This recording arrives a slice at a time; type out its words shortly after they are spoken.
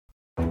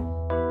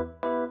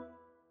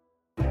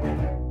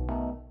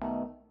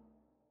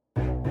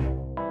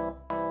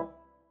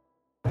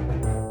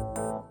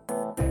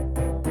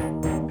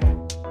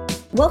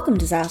Welcome,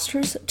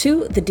 disasters,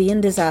 to the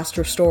D&D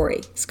Disaster Story.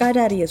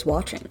 Skydaddy is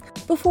watching.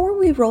 Before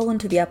we roll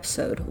into the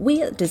episode,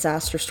 we at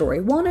Disaster Story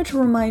wanted to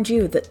remind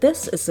you that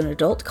this is an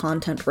adult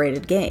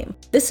content-rated game.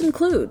 This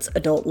includes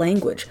adult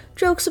language,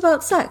 jokes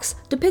about sex,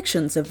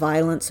 depictions of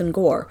violence and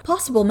gore,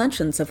 possible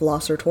mentions of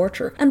loss or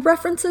torture, and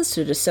references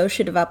to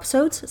dissociative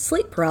episodes,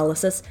 sleep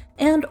paralysis,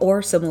 and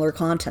or similar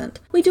content.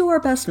 We do our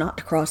best not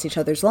to cross each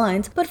other's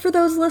lines, but for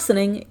those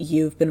listening,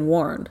 you've been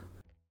warned.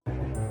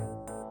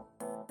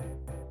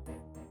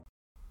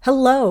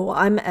 Hello,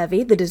 I'm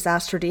Evie, the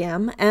Disaster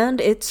DM,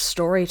 and it's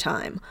story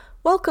time.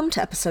 Welcome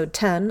to episode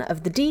 10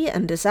 of the D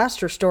and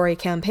Disaster Story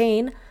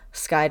campaign,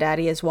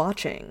 Skydaddy is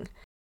Watching.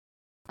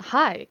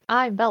 Hi,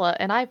 I'm Bella,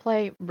 and I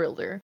play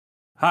Blunder.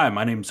 Hi,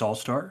 my name's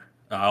Allstar.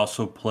 I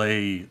also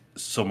play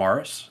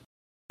Sylmaris.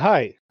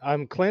 Hi,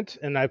 I'm Clint,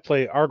 and I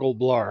play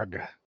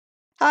ArgleBarb.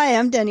 Hi,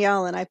 I'm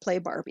Danielle, and I play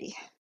Barbie.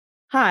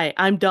 Hi,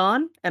 I'm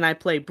Dawn, and I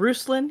play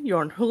Brussalyn,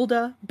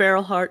 Jornhulda,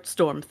 Barrelheart,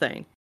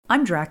 Stormthane.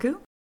 I'm Draku.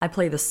 I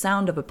play the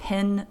sound of a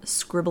pen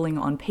scribbling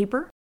on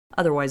paper,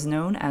 otherwise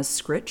known as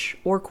scritch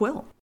or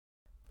quill.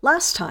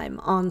 Last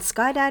time on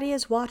Skydaddy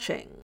is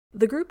Watching,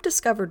 the group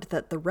discovered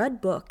that the red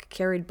book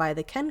carried by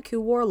the Kenku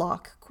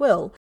warlock,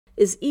 Quill,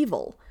 is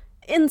evil,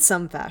 in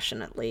some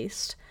fashion at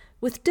least,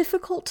 with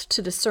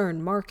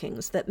difficult-to-discern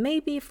markings that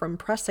may be from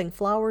pressing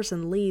flowers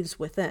and leaves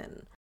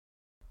within.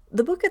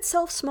 The book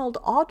itself smelled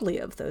oddly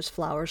of those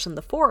flowers in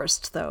the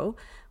forest, though,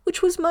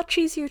 which was much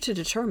easier to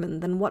determine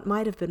than what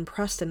might have been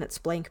pressed in its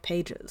blank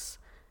pages.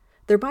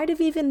 There might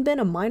have even been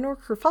a minor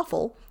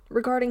kerfuffle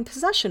regarding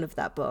possession of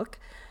that book,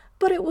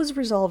 but it was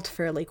resolved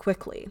fairly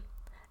quickly.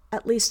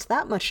 At least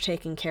that much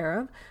taken care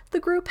of, the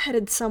group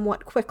headed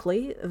somewhat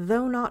quickly,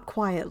 though not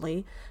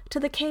quietly, to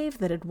the cave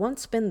that had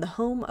once been the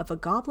home of a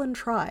goblin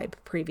tribe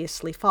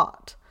previously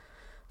fought.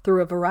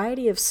 Through a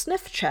variety of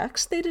sniff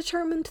checks, they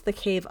determined the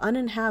cave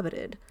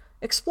uninhabited,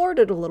 explored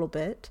it a little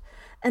bit,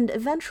 and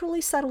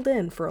eventually settled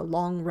in for a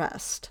long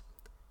rest.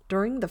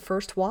 During the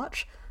first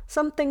watch,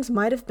 some things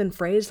might have been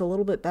phrased a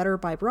little bit better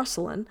by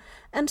Brussalyn,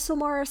 and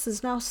Sylmaris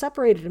has now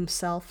separated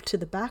himself to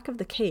the back of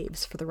the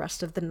caves for the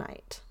rest of the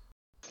night.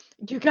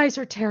 You guys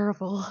are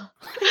terrible.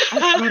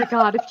 I swear to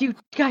God, if you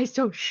guys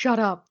don't shut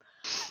up,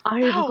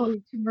 I am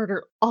going to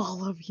murder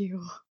all of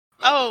you.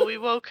 Oh, we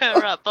woke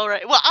her up. All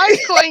right. Well, I'm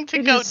going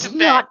to go to bed.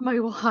 Not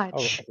my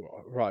watch.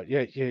 Oh, right,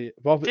 yeah.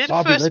 Bobby, Did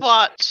Bobby, first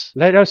watch.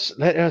 Let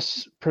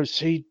us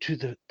proceed to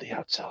the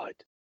outside.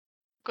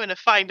 I'm going to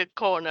find a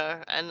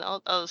corner and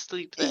I'll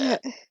sleep there.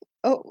 Yeah.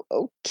 Oh,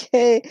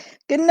 okay.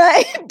 Good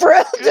night,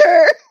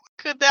 brother.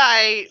 Good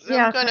night.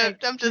 Yeah,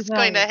 I'm just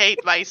going to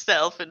hate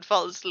myself and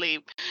fall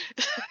asleep.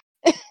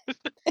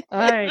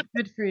 Alright,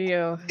 good for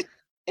you.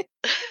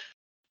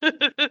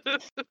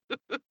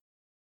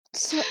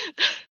 So,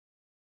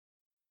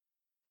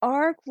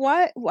 Arg,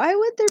 why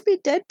would there be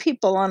dead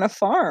people on a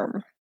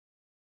farm?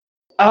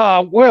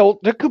 Well,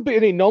 there could be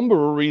any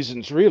number of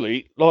reasons,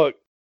 really. Like,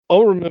 I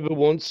remember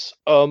once,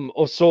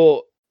 I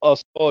saw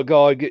a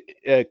guy get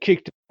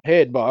kicked in the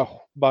head by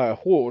a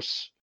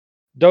horse.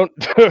 Don't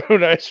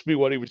ask me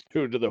what he was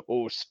doing to the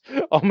horse.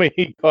 I mean,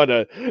 he kind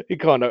of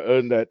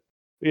earned that,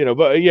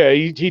 But yeah,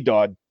 he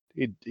died.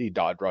 He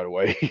died right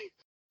away.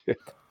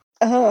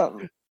 So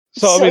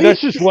I mean,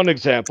 that's just one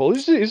example.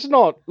 It's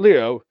not,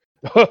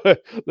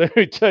 Let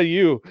me tell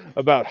you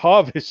about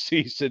harvest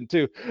season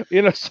too.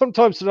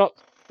 Sometimes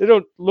they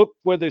don't look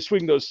where they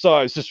swing those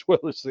scythes as well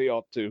as they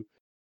ought to.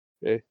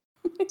 Yeah.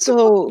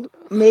 So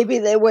maybe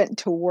they went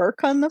to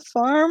work on the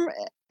farm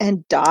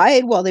and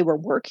died while they were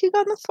working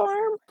on the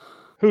farm?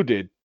 Who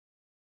did?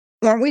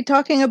 Aren't we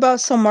talking about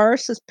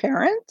Sylmaris'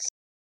 parents?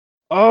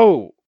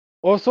 Oh,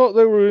 I thought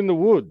they were in the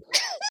woods.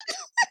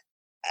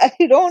 I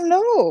don't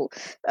know.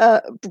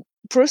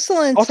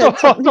 Brussalyn I said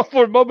thought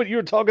for a moment you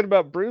were talking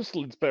about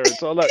Brussalyn's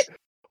parents. I'm like,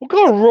 what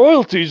kind of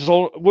royalties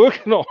on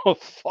working on a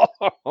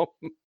farm?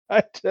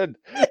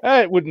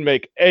 That wouldn't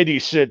make any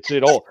sense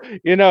at all.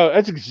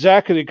 That's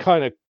exactly the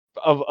kind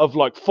of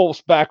like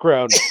false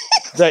background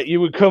that you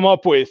would come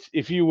up with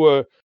if you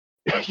were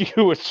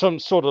some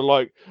sort of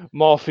like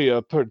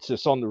mafia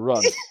princess on the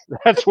run.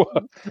 That's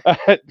what,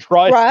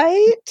 right?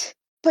 right?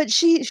 But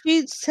she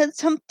said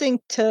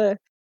something to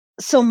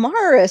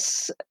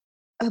Sylmaris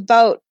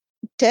about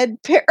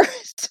dead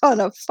parents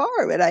on a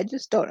farm, and I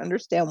just don't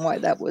understand why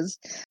that was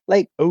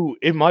like. Oh,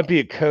 it might be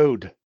a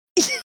code.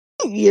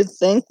 You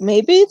think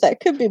maybe that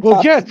could be possible?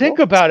 Well, yeah, think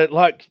about it.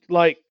 Like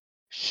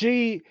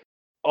Sylmaris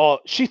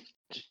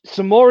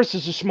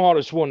is the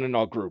smartest one in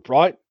our group,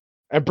 right?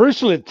 And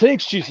Brussalyn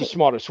thinks she's the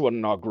smartest one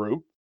in our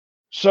group.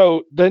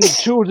 So then the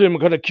two of them are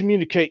going to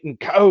communicate in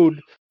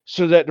code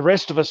so that the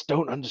rest of us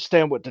don't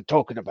understand what they're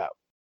talking about.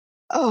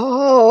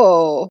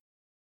 Oh,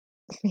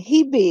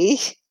 maybe.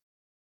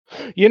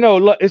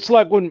 It's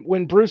like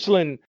when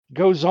Brussalyn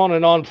goes on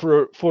and on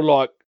for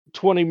like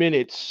 20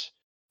 minutes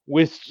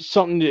with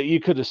something that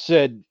you could have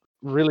said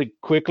really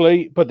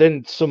quickly, but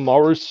then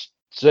Sylmaris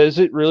says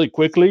it really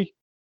quickly,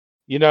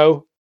 and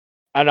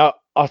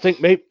I think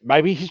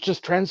maybe he's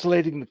just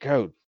translating the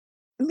code.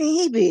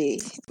 Maybe.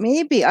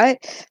 I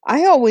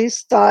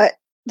always thought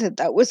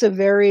that was a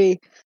very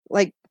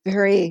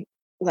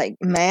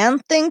man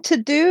thing to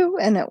do,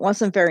 and it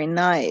wasn't very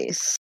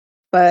nice.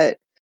 But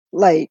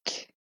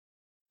like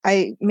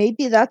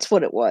maybe that's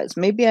what it was.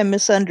 Maybe I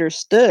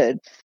misunderstood.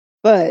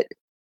 But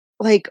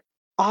like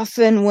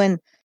often when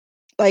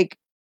like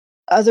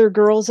other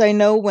girls I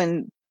know,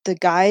 when the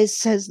guy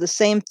says the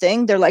same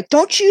thing, they're like,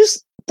 "Don't you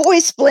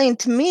boy-splain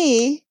to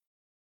me."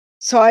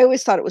 So I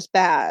always thought it was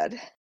bad.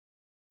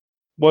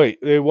 Wait,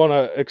 they want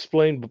to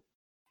explain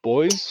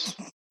boys?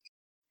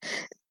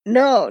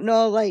 No,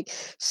 like,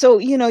 so,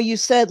 you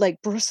said,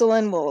 like,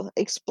 Brussalyn will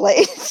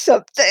explain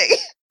something.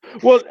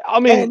 Well, I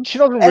mean, she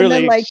doesn't And then,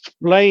 really like,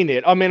 explain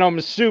it. I mean, I'm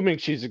assuming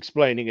she's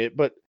explaining it,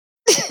 but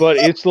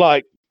it's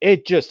like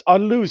I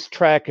lose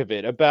track of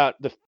it about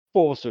the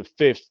fourth or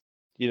fifth,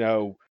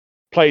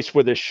 place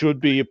where there should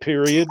be a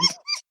period.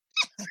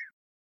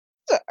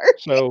 sorry.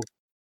 So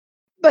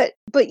But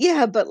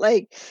yeah, but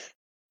like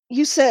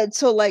you said,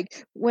 so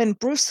like when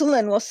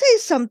Brussalyn will say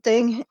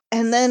something,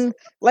 and then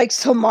like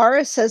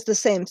Sylmaris says the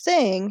same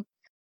thing,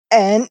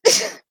 and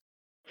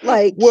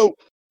like well,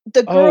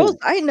 the girls oh,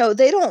 I know,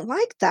 they don't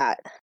like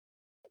that.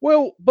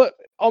 well, but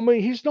I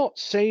mean, he's not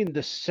saying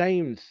the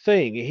same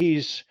thing.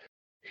 He's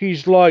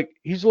like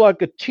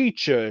a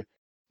teacher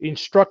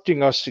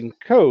instructing us in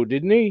code,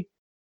 isn't he?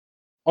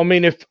 I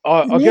mean, if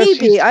I guess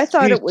Maybe I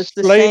thought he's it was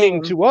the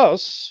explaining same. to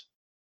us,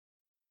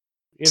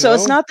 So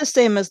it's not the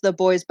same as the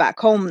boys back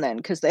home then,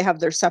 because they have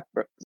their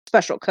separate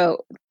special code.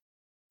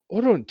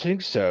 I don't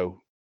think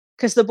so.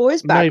 Because the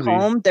boys back Maybe.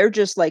 home, they're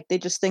just like, they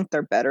just think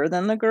they're better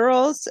than the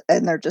girls,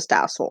 and they're just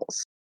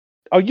assholes.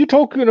 Are you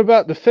talking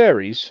about the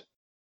fairies?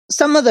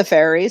 Some of the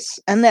fairies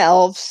and the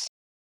elves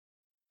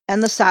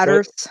and the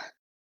satyrs.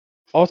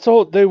 I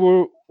thought they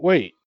were.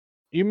 Wait,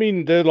 you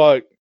mean they're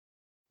like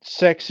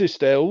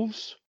sexist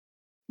elves?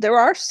 There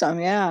are some,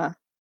 yeah.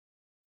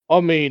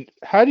 I mean,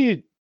 how do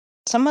you?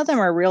 Some of them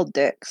are real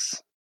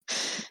dicks.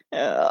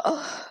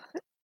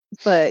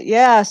 But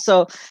yeah,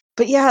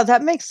 but yeah,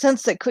 that makes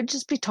sense. That could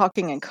just be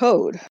talking in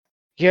code.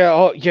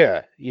 Yeah,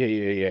 yeah.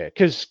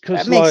 Because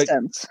That makes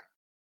sense.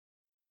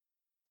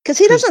 Because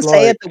he doesn't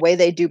say it the way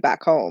they do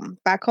back home.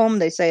 Back home,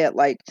 they say it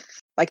like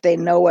they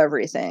know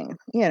everything.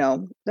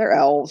 They're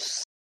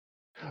elves.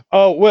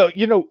 Oh well,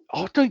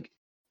 I think.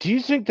 Do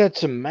you think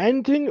that's a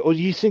man thing, or do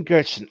you think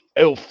that's an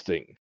elf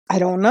thing? I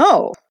don't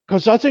know.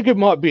 Because I think it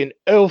might be an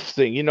elf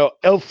thing.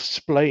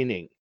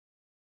 Elf-splaining.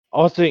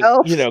 I think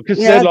because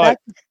they're like,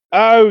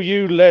 "Oh,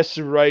 you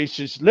lesser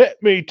races,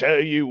 let me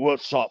tell you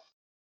what's up."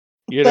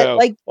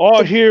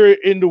 I hear it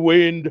in the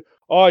wind.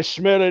 I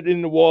smell it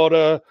in the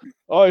water.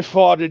 I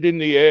fart it in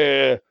the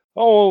air.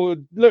 Oh,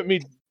 let me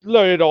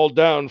lay it all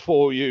down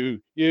for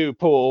you, you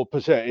poor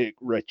pathetic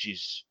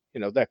wretches.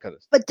 That kind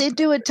of. But they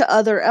do it to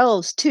other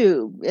elves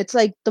too. It's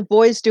like the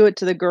boys do it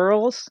to the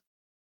girls.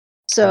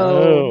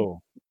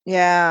 So,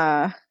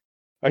 yeah.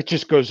 It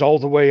just goes all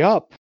the way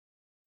up.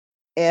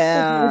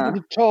 Yeah. Over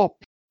the top.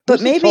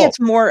 But maybe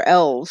it's more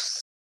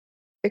elves.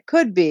 It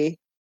could be.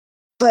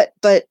 But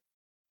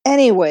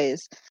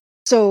anyways,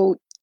 so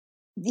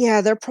yeah,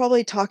 they're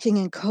probably talking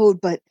in code,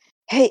 but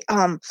hey,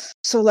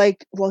 so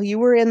like while you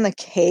were in the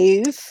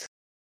cave,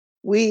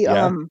 we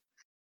I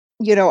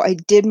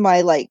did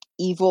my like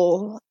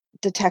evil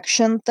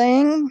detection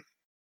thing,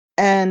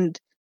 and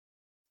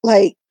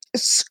like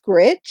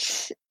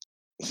Scritch,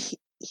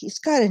 he's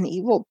got an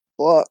evil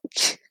book.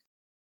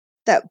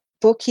 That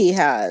book he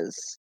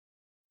has.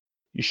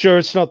 You sure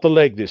it's not the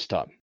leg this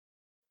time?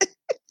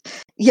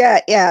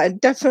 Yeah,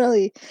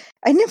 definitely.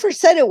 I never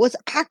said it was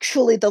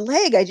actually the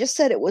leg. I just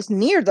said it was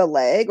near the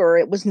leg, or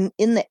it was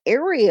in the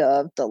area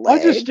of the leg.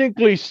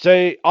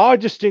 I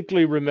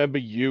distinctly remember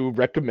you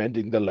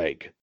recommending the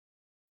leg.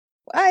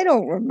 I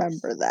don't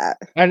remember that.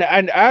 And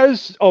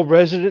as a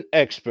resident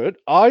expert,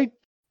 I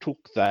took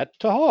that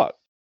to heart.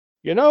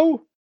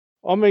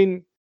 I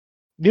mean,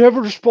 you have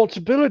a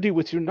responsibility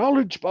with your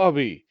knowledge,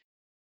 Bobby.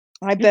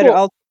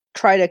 I'll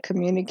try to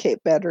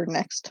communicate better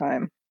next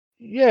time.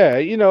 Yeah,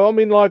 I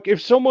mean, like,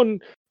 if someone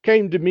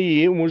came to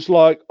me and was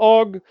like,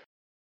 "Arg,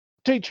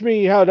 teach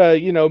me how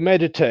to,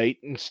 meditate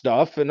and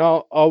stuff," and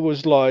I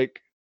was like,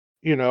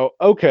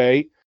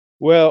 okay,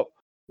 well,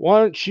 why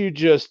don't you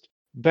just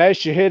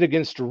bash your head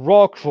against a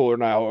rock for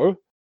an hour?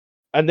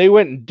 And they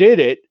went and did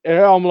it, and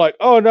I'm like,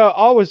 "Oh no,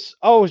 I was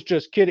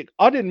just kidding.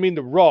 I didn't mean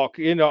the rock.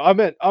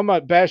 I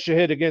might bash your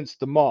head against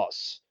the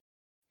moss.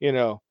 And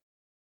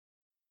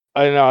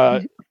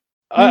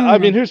I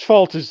mean, whose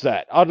fault is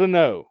that? I don't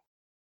know.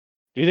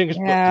 Do you think it's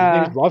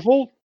my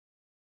fault?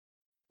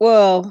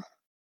 Well,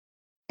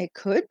 it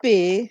could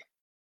be.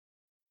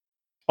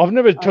 I've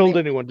never told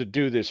anyone to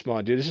do this,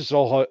 mind you. This is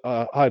all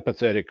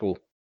hypothetical.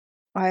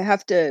 I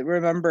have to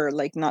remember,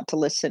 like, not to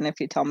listen if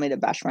you tell me to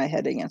bash my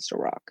head against a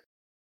rock.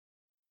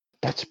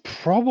 That's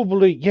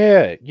probably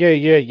yeah.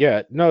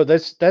 No,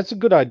 that's a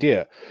good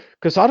idea,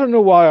 because I don't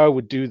know why I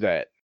would do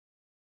that,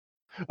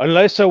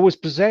 unless I was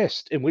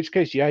possessed. In which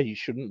case, yeah, you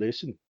shouldn't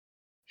listen. You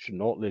should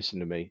not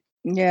listen to me.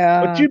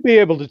 Yeah, but you'd be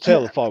able to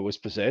tell if I was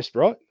possessed,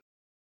 right?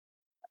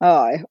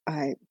 Oh,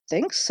 I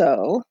think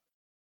so.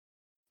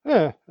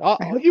 Yeah, I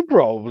hope you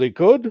probably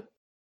could.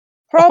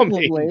 I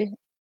mean, probably,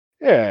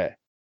 yeah,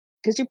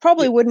 because you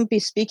probably y- wouldn't be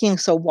speaking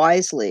so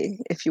wisely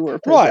if you were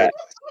right. possessed.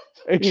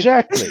 You,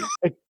 Exactly.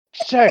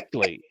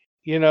 Exactly.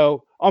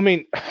 I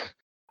mean,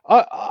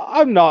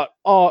 I'm not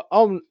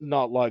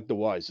like the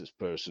wisest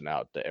person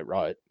out there,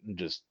 right? I'm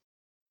just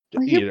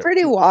well, you're you know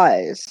pretty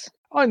wise.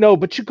 I know,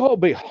 but you gotta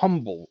be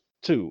humble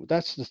too.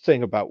 That's the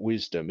thing about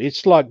wisdom.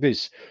 It's like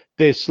this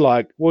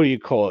like what do you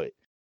call it?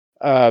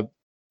 Uh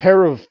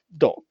pair of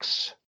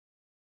ducks,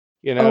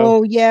 you know?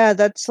 Oh yeah,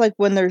 that's like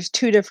when there's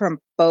two different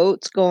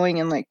boats going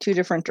in like two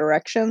different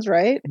directions,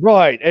 right?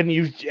 Right. And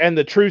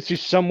the truth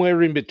is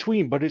somewhere in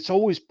between, but it's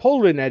always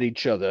pulling at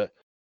each other.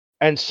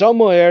 And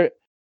somewhere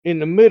in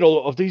the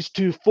middle of these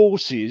two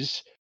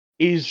forces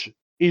is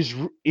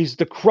is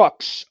the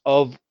crux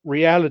of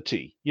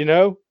reality,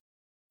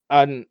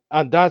 and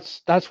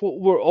that's what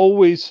we're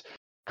always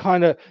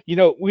kind of,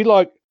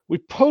 we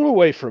pull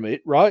away from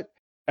it, right?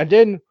 And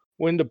then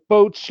when the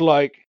boats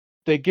like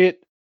they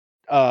get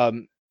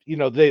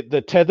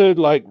the tether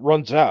like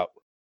runs out,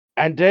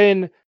 and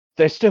then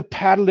they're still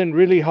paddling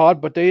really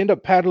hard, but they end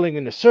up paddling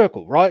in a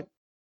circle, right?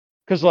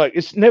 Because like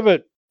it's never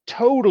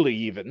totally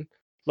even.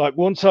 Like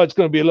one side's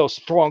going to be a little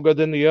stronger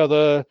than the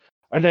other,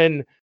 and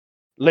then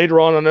later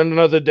on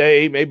another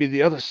day, maybe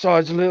the other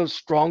side's a little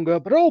stronger,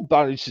 but it all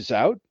balances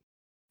out,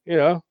 you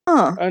know.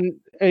 Huh. And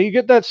you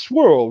get that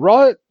swirl,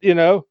 right? I You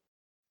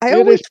get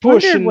always this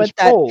push wondered and this what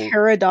that pull.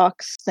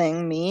 paradox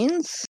thing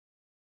means.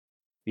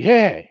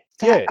 Yeah,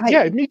 That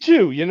yeah, me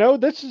too.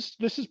 This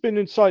has been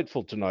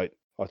insightful tonight,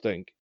 I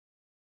think.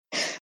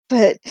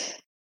 but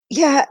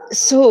yeah,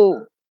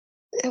 so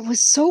it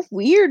was so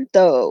weird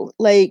though,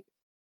 like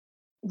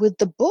with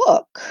the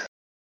book.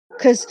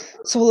 Cause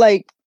so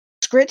like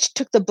Scritch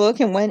took the book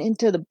and went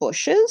into the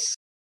bushes.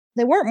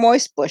 They weren't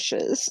moist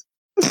bushes,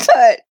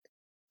 but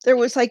there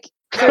was like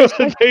there's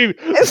like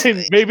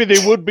maybe, maybe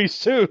they would be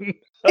soon.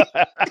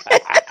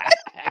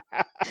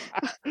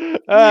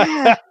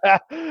 yeah,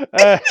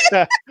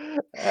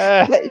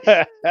 but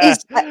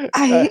is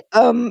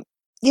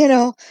you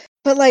know,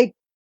 but like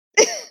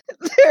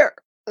there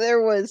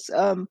there was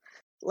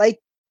like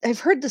I've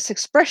heard this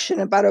expression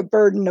about a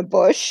bird in a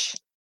bush,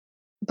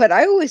 but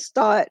I always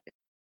thought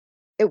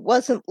it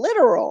wasn't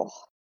literal.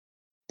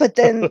 But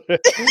then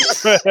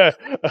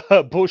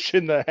a bush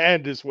in the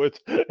hand is worth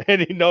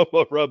any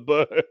number of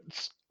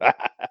birds.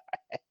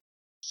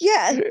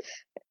 yeah,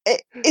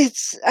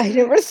 it's I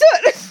never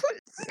thought it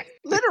was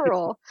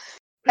literal.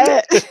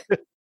 Uh,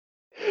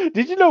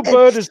 Did you know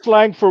bird is it's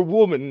slang for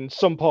woman in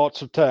some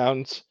parts of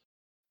towns?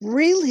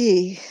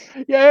 really,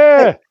 but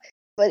Yeah,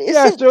 but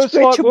yeah. isn't So it's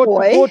Scritch like a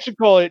boy? what you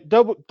call it,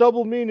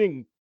 double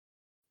meaning,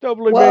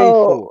 doubly Whoa,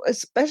 meaningful.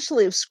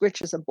 especially if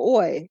Scritch is a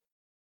boy.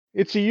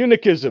 It's a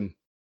unicism.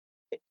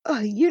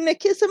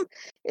 Eunuchism?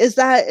 Is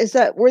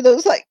that were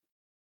those like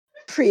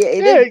Yeah,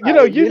 created by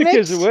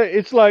unicism. eunuchs?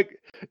 It's like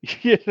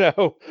you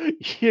know,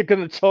 you're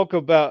gonna talk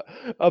about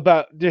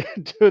doing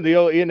the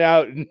old in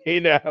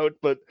out,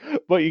 but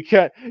you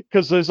can't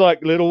because there's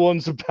like little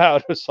ones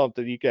about or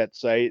something. You can't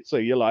say it, so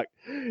you're like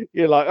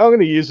I'm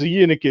gonna use a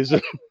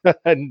unicism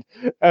and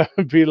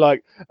be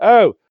like,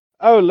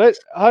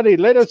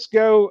 let us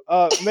go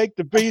make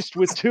the beast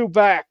with two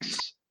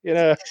backs,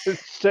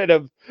 instead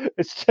of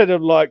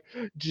like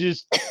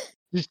just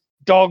just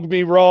dog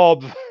me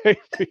Rob.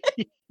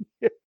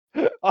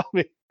 I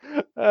mean,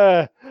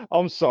 uh,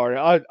 I'm sorry.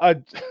 uh,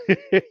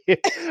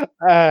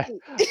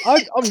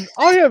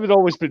 I haven't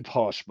always been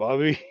posh,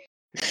 Bobby.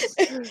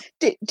 Do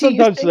you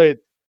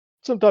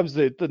Sometimes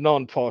think the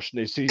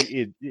non-poshness,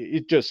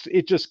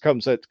 it just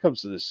comes to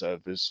the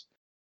surface.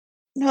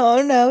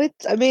 no,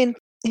 it's I mean,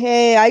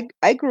 hey,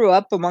 I grew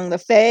up among the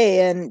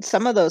Fae and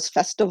some of those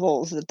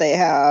festivals that they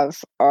have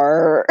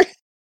are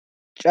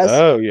just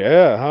Oh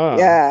yeah, huh?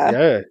 yeah.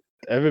 Yeah,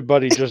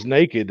 everybody just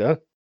naked, huh?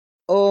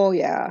 Oh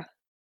yeah.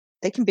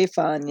 They can be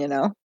fun.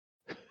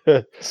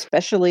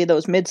 Especially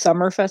those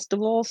midsummer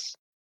festivals.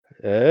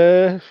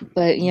 Yeah.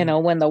 But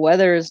when the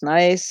weather is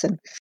nice and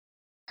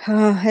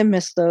I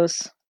miss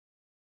those.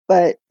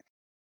 But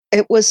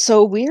it was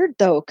so weird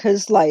though,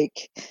 because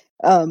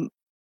um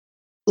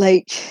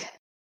like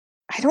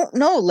I don't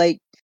know,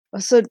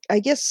 so I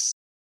guess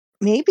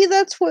maybe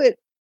that's what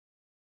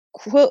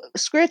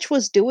Scritch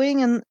was doing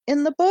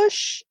in the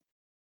bush.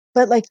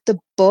 But like the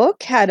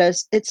book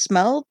it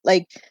smelled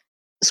like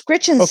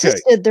Scritch Okay.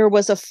 insisted there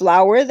was a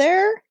flower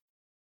there,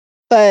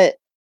 but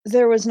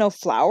there was no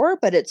flower,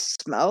 but it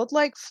smelled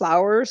like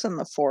flowers in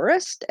the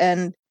forest.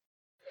 And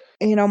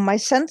my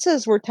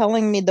senses were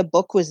telling me the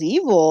book was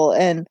evil,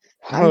 and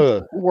I'm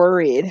Huh.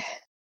 worried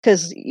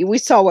because we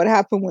saw what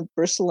happened with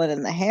Brussalyn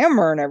and the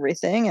hammer and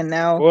everything, and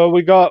now Well,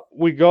 we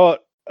got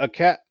a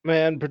cat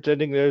man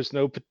pretending there's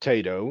no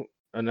potato,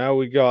 and now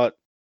we got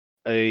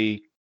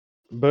a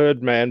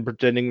bird man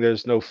pretending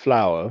there's no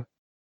flower,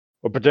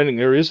 or pretending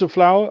there is a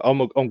flower.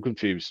 I'm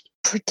confused.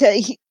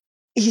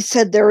 he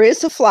said there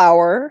is a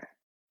flower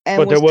and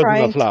But there was wasn't a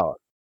trying, flower.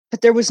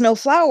 but there was no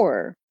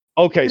flower,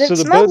 Okay, but it so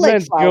the smelled like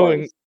Birdman's flowers.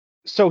 going.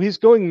 So he's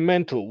going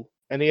mental,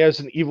 and he has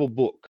an evil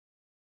book.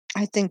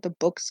 I think the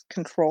book's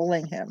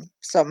controlling him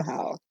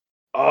somehow.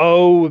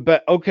 Oh,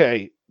 but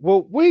okay.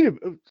 Well, wait a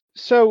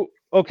so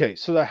okay,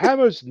 so the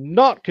hammer's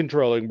not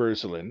controlling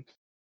Brussalyn,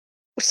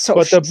 So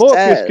but she the book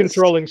is says.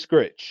 controlling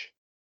Scritch.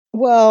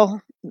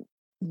 Well,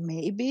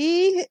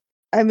 maybe.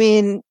 I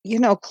mean, I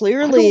don't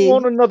clearly.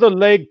 want another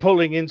leg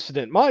pulling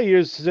incident. My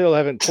ears still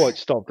haven't quite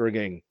stopped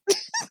ringing.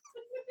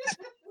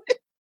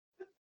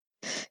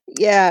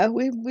 Yeah,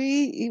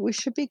 we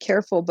should be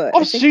careful, but I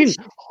I've think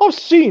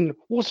seen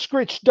what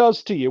Scritch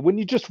does to you when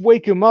you just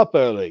wake him up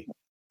early.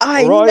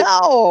 I Alright?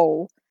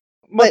 know,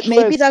 but Much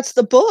maybe less. that's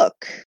the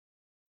book.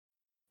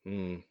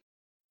 Hmm.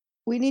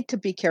 We need to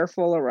be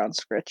careful around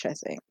Scritch, I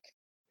think.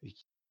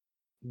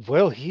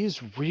 Well,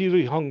 he's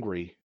really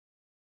hungry.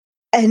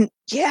 And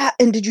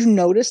did you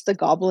notice the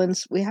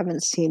goblins? We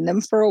haven't seen them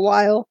for a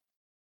while.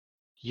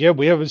 Yeah,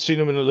 we haven't seen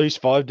him in at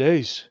least 5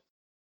 days.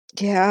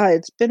 Yeah,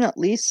 it's been at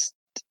least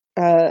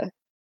a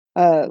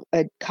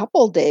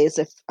couple days.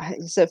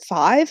 Is it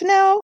 5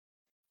 now?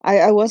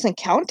 I wasn't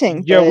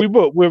counting, Yeah,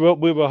 but we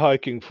were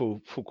hiking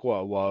for quite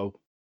a while.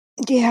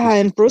 yeah, This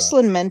and is,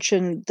 Brussalyn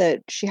mentioned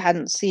that she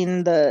hadn't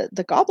seen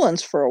the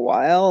goblins for a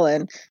while,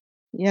 and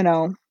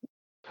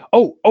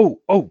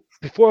Oh!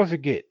 Before I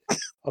forget,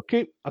 I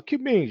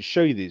keep meaning to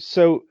show you these.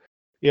 So,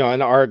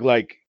 and Arg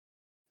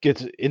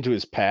gets into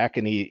his pack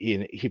and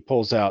he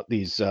pulls out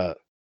these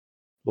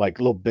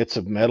little bits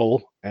of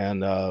metal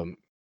and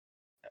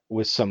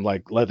with some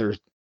leather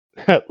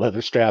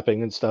leather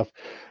strapping and stuff.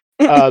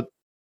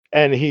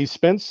 And he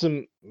spends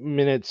some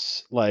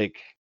minutes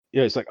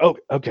he's like, oh,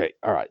 okay,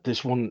 all right,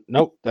 this one,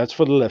 nope, that's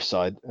for the left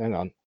side. Hang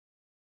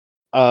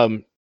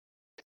on.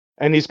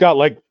 And he's got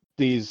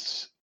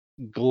these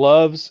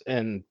gloves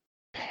and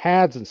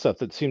pads and stuff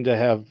that seem to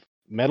have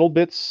metal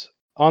bits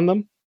on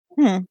them.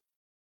 Hmm.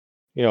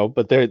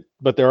 But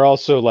they're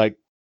also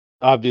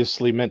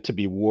obviously meant to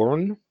be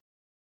worn.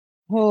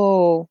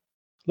 Oh,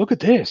 Look at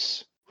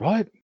this,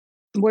 right?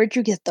 where'd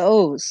you get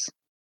those?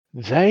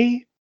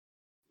 They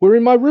were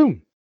in my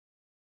room,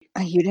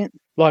 You didn't.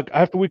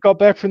 after we got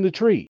back from the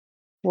tree.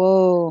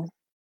 Whoa,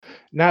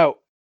 Now,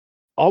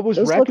 I was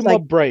those look racking my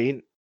like.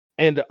 brain,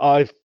 and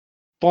I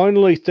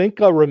finally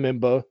think I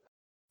remember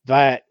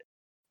that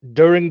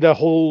during the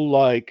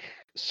whole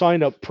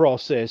sign up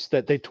process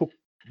that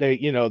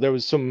there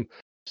was some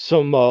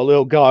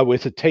little guy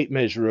with a tape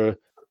measurer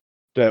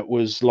that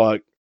was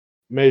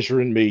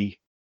measuring me.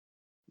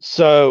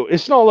 So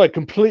it's not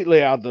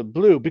completely out of the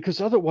blue,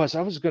 because otherwise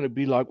I was going to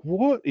be like,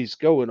 what is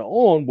going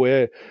on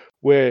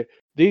where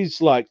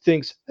these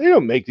things, they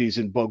don't make these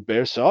in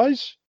bugbear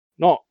size,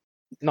 not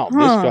this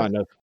Huh? kind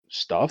of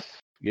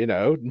stuff,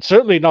 and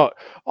certainly not.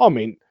 I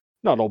mean,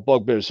 not all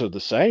bugbears are the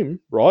same,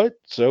 right?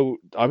 So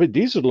I mean,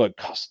 these are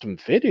custom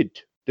fitted.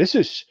 This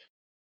is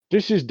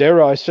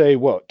dare I say,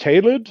 what,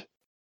 tailored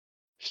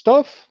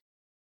stuff.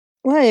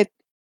 Well,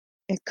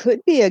 it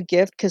could be a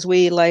gift because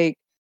we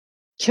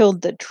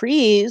killed the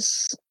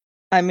trees.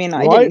 I mean,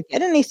 I Right. didn't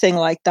get anything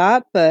like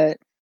that, but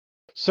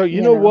So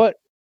you know what,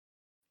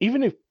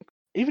 even if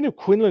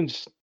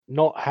Quinlan's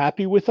not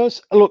happy with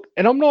us, look,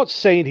 and I'm not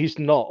saying he's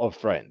not a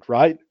friend,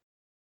 right?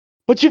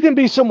 But you can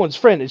be someone's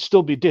friend and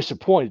still be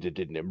disappointed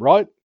in him,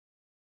 right?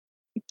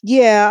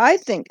 yeah,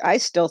 I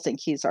still think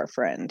he's our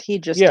friend. He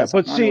just Yeah, doesn't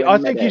but want to see, I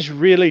admit think it. he's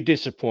really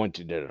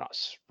disappointed in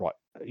us, right?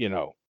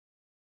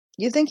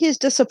 You think he's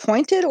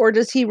disappointed, or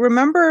does he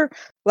remember,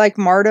 like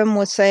Martum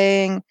was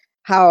saying,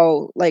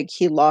 how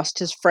he lost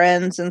his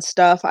friends and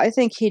stuff? I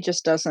think he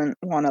just doesn't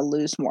want to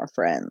lose more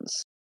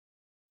friends.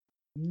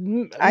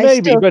 I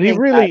Maybe, still but he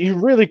think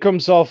that. really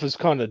comes off as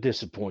kind of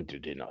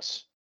disappointed in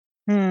us.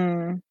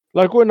 Hmm.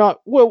 We're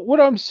not. Well,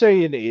 what I'm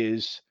saying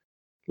is,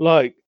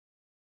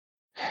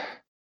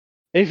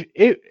 if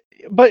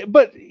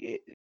but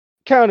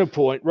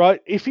counterpoint, right?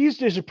 If he's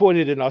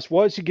disappointed in us,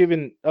 why is he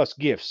giving us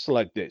gifts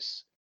like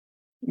this?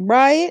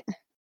 Right?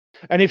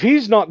 And if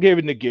he's not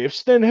giving the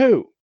gifts, then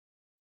who?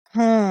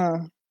 Huh.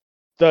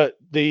 The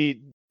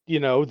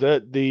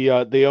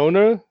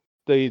owner,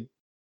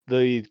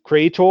 the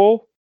creator,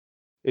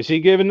 is he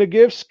giving the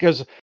gifts?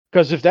 Because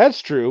if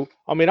that's true,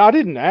 I mean, I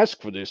didn't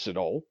ask for this at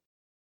all,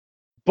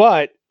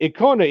 but it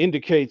kind of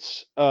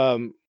indicates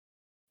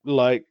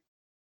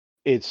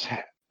it's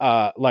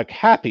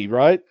happy,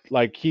 right?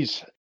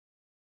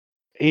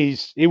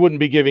 He wouldn't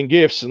be giving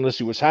gifts unless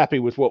he was happy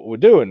with what we're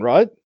doing,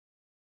 right?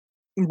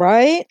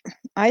 Right?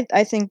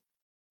 I think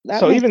that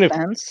So makes even if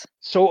sense.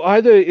 so,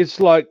 either it's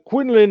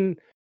Quinlan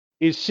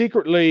is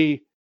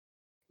secretly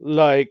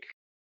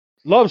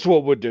loves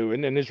what we're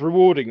doing and is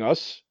rewarding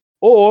us,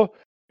 or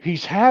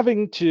he's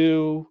having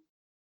to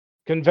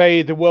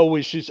convey the well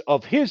wishes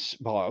of his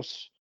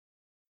boss,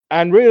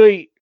 and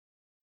really,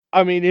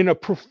 I mean, in a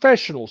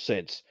professional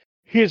sense,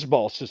 his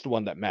boss is the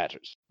one that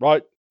matters,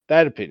 right?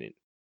 That opinion.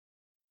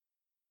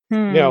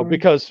 Hmm.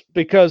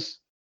 Because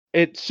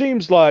it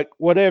seems like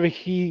whatever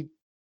he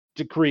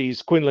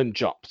decrees, Quinlan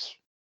jumps.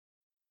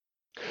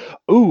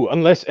 Ooh,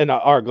 unless, and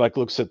Arg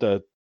looks at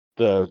the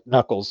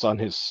knuckles on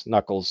his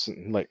knuckles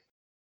and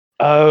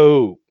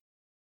oh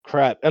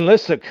crap!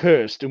 Unless they're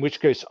cursed, in which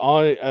case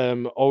I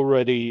am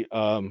already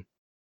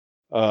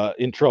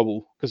in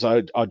trouble because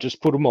I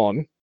just put them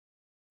on.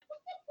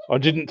 I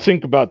didn't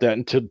think about that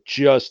until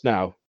just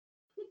now.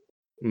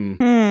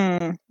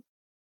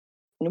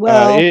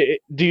 Well,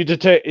 Do you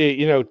detect?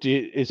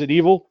 Is it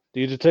evil? Do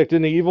you detect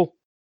any evil?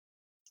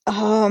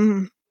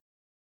 I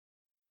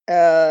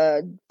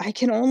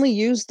can only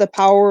use the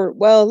power.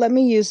 Well, let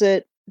me use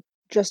it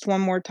just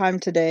one more time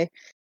today.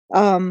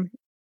 Do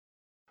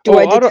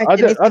I detect I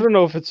anything? don't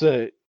know if it's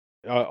a.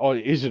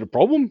 Is it a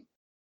problem?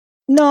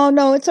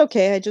 No, it's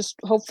okay. I just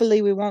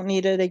hopefully we won't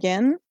need it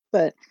again.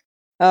 But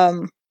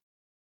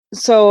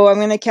so I'm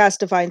gonna cast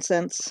Divine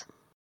Sense.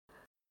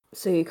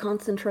 So you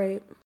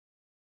concentrate.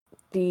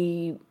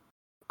 The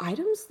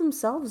items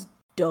themselves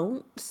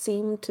don't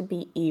seem to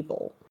be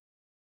evil,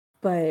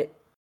 but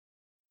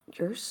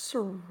you're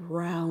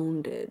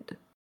surrounded.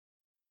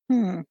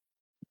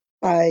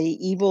 By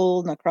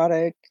evil,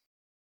 necrotic.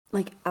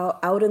 Like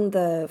out in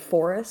the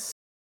forest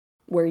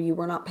where you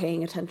were not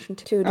paying attention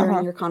to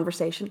during your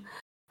conversation,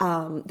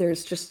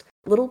 there's just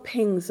little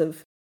pings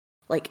of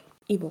like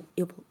evil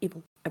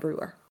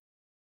everywhere.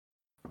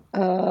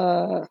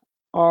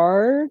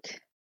 Arg?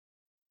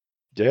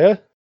 Yeah.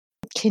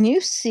 Can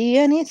you see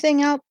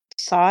anything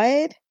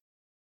outside?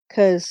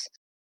 Cause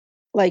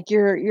like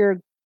your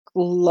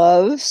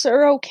gloves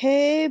are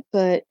okay,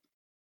 but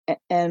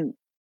and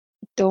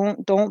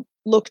don't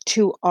look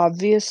too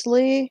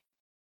obviously,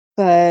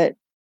 but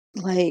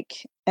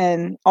like,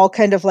 and I'll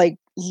kind of like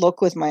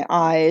look with my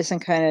eyes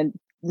and kind of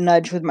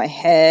nudge with my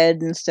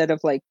head instead of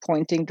like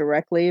pointing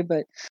directly,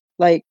 but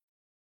like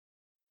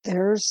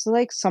there's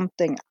like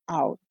something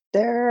out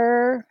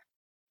there.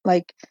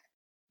 Like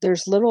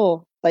there's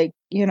little like,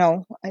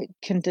 I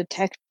can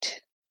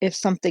detect if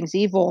something's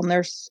evil, and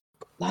there's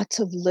lots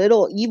of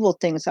little evil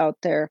things out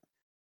there.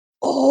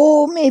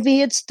 Oh,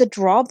 maybe it's the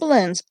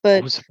droblins, I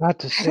but was about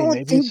to I say don't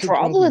maybe think it's the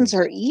droblins droblins.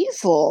 are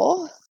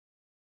evil.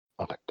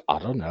 I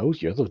don't know.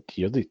 You're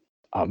the.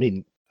 I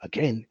mean,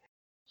 again,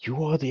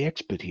 you are the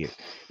expert here.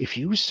 If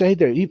you say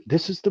they're evil,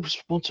 this is the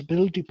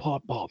responsibility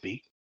part,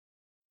 Barbie.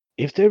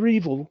 If they're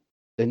evil,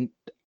 then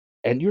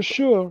and you're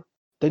sure,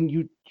 then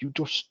you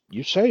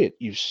say it.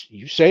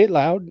 You say it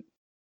loud,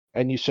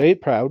 and you say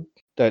it proud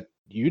that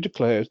you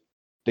declare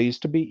these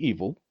to be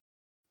evil,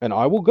 and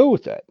I will go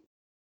with that.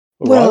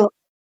 All right? Well,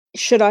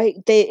 should I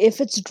they if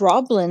it's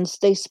droblins,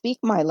 they speak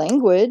my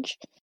language.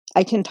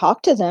 I can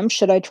talk to them.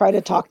 Should I try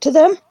to talk to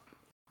them?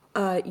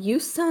 You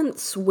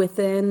sense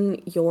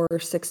within your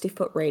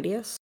 60-foot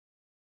radius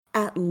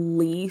at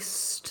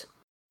least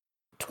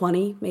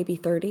 20, maybe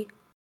 30.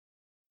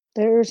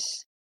 There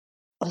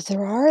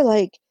are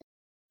like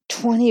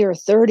 20 or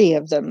 30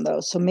 of them though,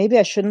 so maybe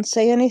I shouldn't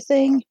say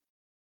anything.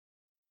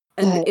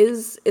 And But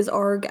is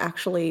Arg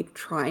actually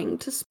trying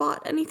to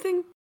spot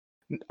anything?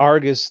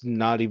 Arg is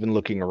not even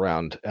looking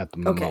around at the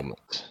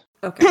moment.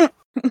 Okay.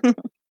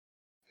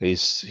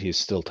 He's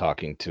still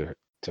talking to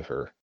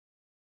her.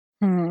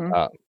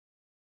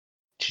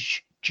 Did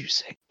you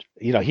say?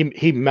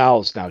 He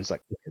mouths now. He's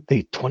like,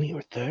 they 20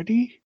 or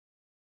 30?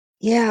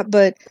 Yeah,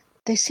 but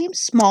they seem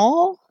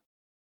small.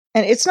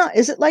 And it's not,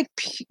 is it like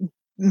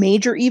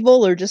major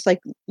evil or just like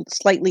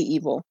slightly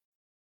evil?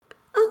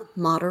 Oh,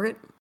 moderate.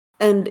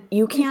 And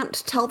you can't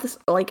tell this,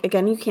 like,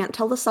 again, you can't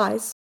tell the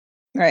size.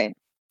 Right.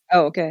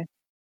 Oh, okay.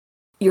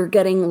 You're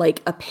getting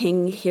like a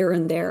ping here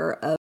and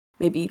there of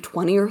maybe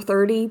 20 or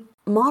 30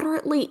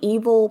 moderately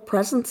evil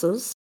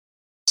presences.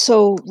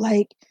 So,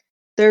 like,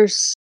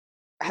 there's,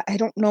 I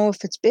don't know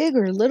if it's big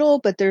or little,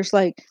 but there's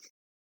like,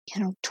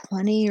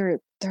 20 or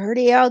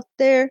 30 out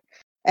there.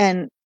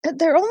 And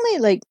they're only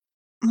like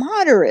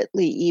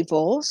moderately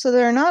evil. So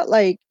they're not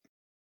like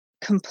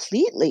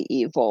completely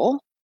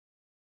evil.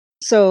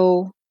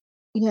 So,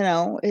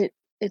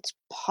 it's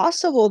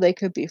possible they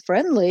could be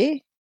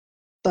friendly,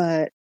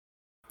 but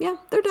Yeah,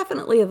 they're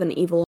definitely of an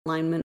evil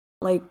alignment.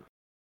 Like,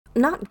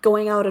 not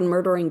going out and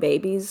murdering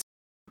babies,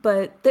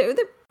 but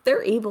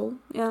they're evil,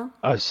 yeah.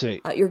 I see.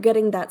 You're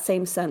getting that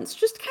same sense,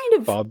 just kind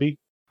of Bobby?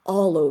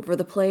 all over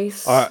the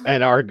place.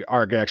 And Arg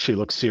actually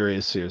looks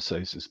serious here, so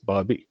he says,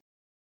 Bobby,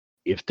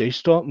 if they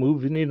start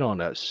moving in on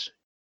us,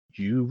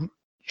 you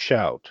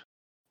shout,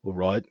 all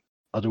right?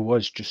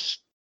 Otherwise,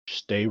 just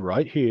stay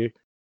right here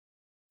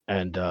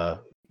and,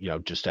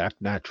 just act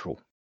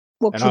natural.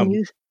 well,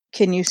 And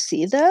can you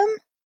see them?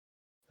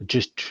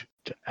 just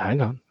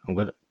hang on. I'm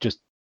going to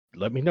just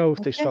let me know if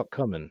they Okay. start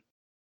coming.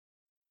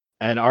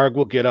 And Arg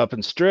will get up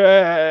and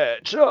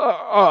stretch,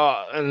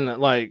 and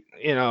like,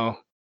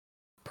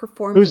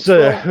 Performance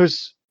roll.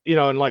 who's,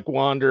 and like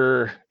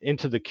wander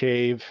into the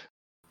cave.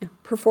 Yeah,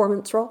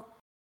 performance roll.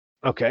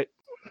 Okay.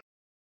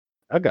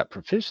 I got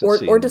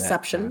proficiency Or in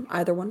deception, that.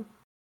 either one.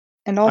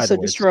 And also,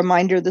 Either just way. a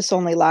reminder, this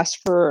only lasts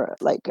for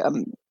like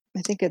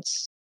I think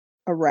it's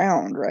a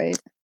round, right?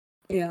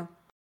 Yeah.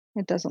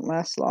 It doesn't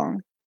last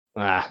long,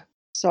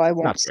 So I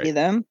won't not see great.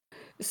 them.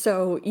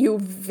 So you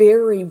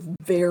very,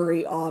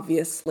 very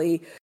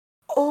obviously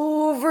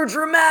over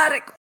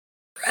dramatic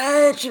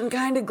stretch and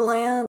kind of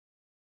glance,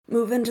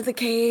 move into the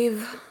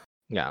cave.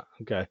 Yeah,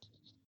 okay.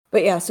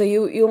 But yeah, so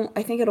you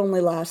I think it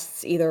only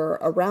lasts either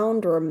a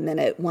round or a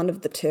minute, one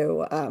of the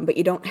two, but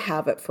you don't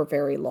have it for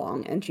very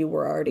long, and you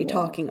were already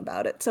talking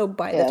about it. So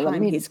by the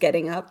time he's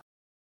getting up...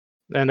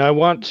 And I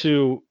want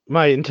to,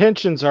 my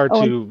intentions are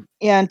to...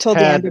 Yeah, until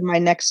the end of my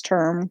next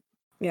term.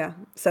 Yeah,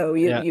 so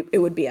it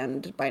would be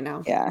ended by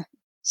now. Yeah.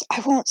 So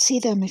I won't see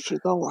them if you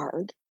go,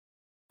 Arg.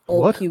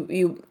 What?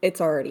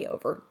 It's already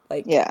over.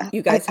 Like, yeah,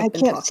 you guys have I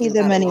been can't talking see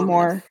them about it long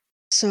anymore. enough.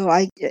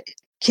 So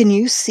can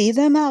you see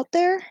them out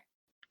there?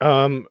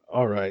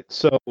 All right.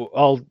 So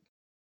I'll...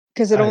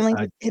 Because it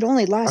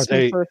only lasts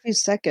me for a few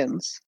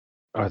seconds.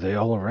 Are they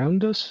all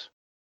around us?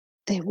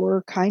 They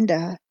were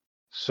kinda.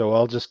 So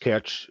I'll just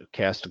cast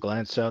a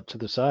glance out to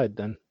the side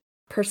then.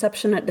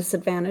 Perception at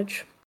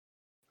disadvantage.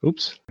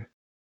 Oops.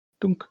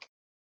 Dunk.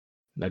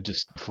 I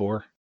just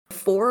 4.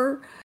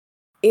 4.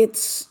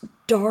 It's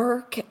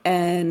dark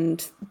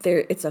and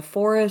it's a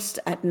forest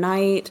at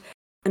night,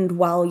 and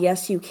while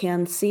yes, you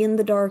can see in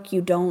the dark,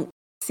 you don't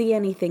see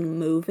anything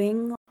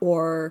moving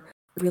or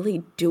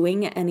really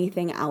doing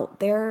anything out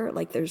there.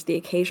 Like, there's the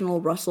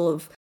occasional rustle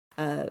of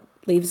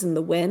leaves in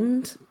the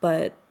wind,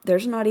 but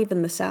there's not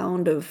even the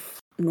sound of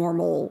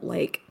normal,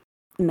 like,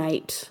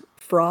 night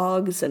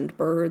frogs and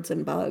birds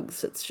and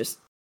bugs. It's just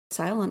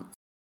silent.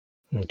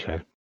 Okay.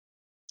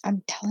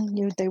 I'm telling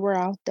you, they were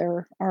out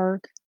there,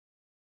 Arg.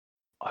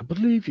 I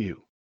believe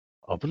you.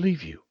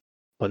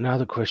 But now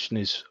the question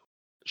is,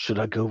 should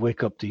I go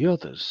wake up the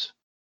others?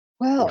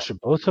 Well, or should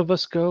both of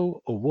us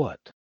go, or what?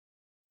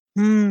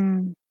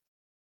 You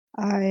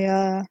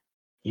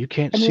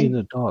can't see in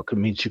the dark. It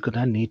means you're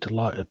gonna need to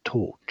light a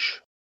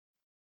torch.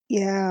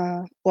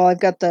 Yeah. Well,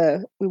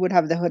 we would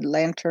have the hood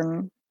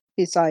lantern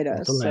beside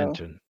us. The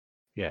lantern.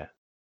 Yeah.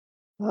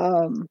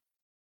 Do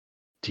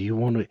you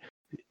want to...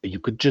 You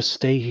could just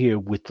stay here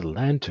with the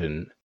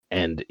lantern,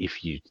 and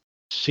if you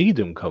see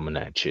them coming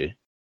at you,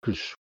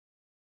 because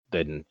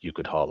then you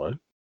could holler.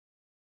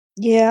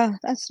 Yeah,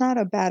 that's not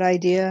a bad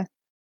idea.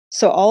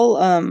 So I'll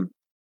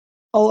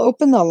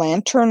open the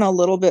lantern a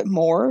little bit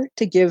more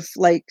to give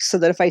so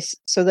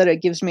that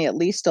it gives me at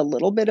least a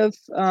little bit of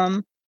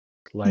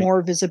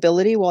more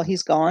visibility while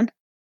he's gone.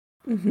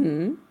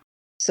 Mm-hmm.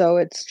 So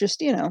it's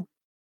just,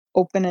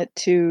 open it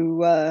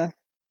to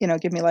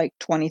give me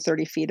 20,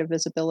 30 feet of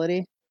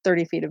visibility.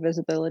 30 feet of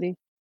visibility.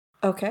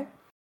 Okay.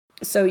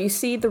 So you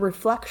see the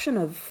reflection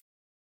of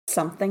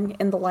something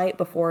in the light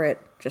before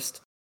it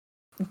just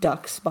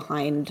ducks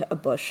behind a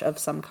bush of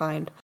some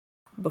kind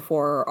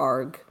before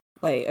Arg,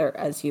 or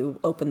as you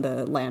open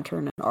the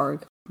lantern and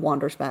Arg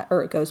wanders back,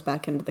 or it goes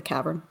back into the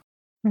cavern.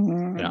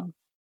 Mm-hmm. Yeah.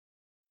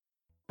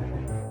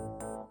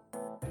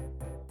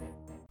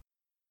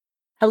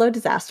 Hello,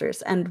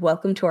 disasters, and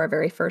welcome to our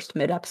very first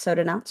mid-episode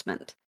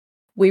announcement.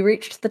 We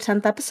reached the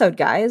 10th episode,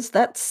 guys.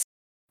 That's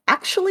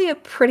actually a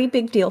pretty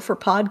big deal for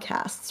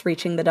podcasts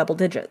reaching the double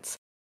digits.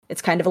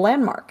 It's kind of a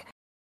landmark.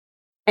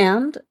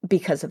 And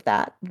because of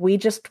that, we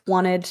just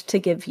wanted to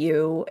give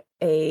you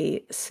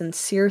a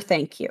sincere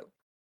thank you.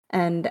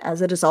 And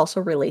as it is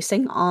also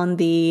releasing on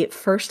the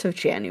 1st of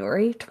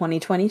January,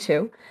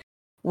 2022,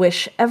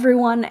 wish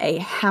everyone a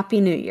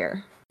happy new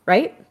year,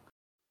 right?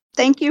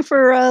 Thank you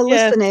for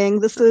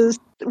listening.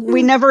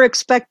 We never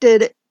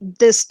expected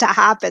this to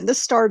happen.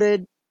 This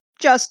started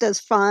just as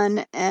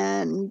fun,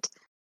 and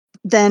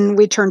then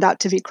we turned out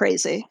to be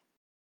crazy.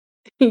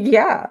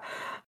 Yeah,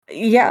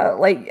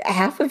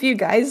 half of you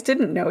guys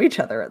didn't know each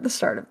other at the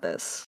start of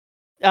this.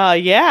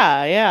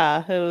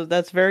 Yeah.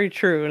 That's very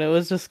true. And it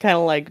was just kind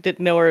of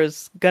didn't know what it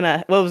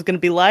was gonna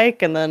be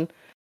like, and then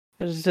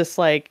it was just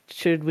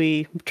should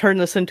we turn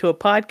this into a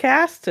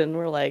podcast? And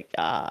we're like,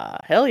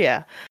 hell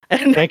yeah.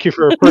 And thank you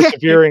for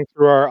persevering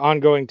through our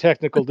ongoing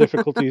technical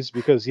difficulties,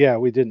 because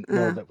we didn't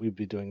know that we'd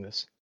be doing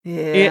this.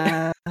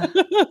 Yeah.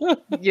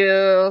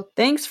 Yeah.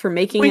 Thanks for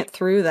making it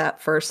through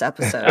that first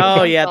episode.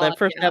 Oh yeah, that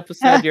first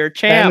episode, you're a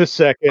champ. And the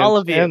second, all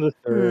of you, and the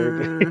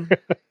third.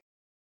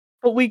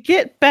 But we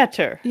get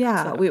better.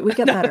 Yeah, so. we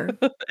get better.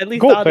 At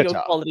least audio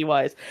quality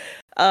wise.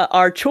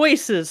 Our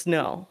choices,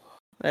 no.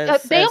 They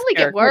only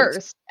get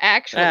worse,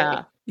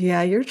 actually.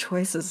 Yeah, your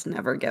choices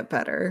never get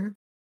better.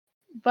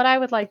 But I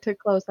would like to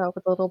close out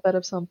with a little bit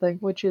of something,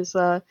 which is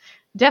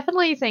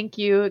definitely thank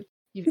you.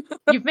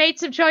 You've made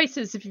some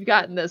choices if you've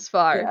gotten this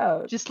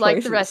far. Just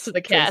like the rest of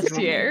the cast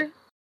here.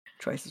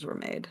 Choices were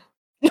made.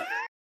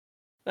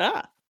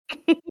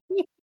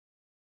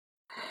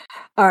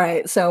 All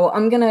right, so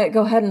I'm going to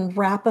go ahead and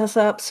wrap us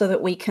up so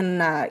that we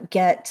can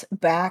get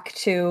back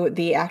to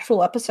the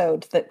actual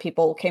episode that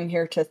people came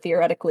here to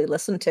theoretically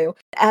listen to.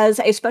 As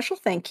a special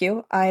thank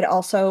you, I'd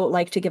also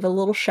like to give a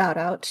little shout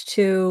out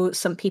to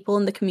some people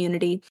in the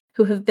community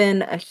who have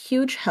been a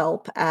huge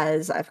help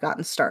as I've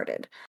gotten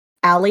started.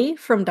 Allie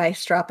from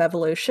Dice Drop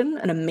Evolution,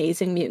 an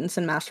amazing Mutants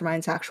and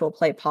Masterminds actual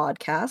play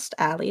podcast.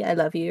 Allie, I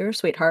love you, you're a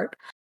sweetheart.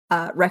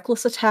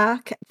 Reckless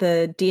Attack,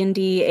 the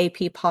D&D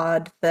AP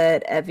pod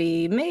that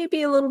Evie may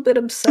be a little bit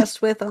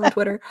obsessed with on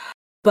Twitter,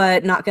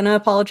 but not going to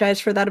apologize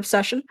for that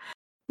obsession.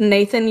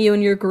 Nathan, you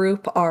and your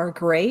group are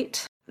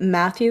great.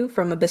 Matthew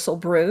from Abyssal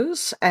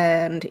Brews,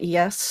 and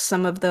yes,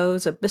 some of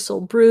those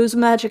Abyssal Brews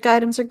magic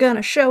items are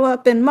gonna show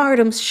up in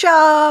Martum's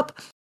shop!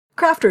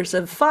 Crafters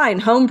of fine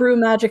homebrew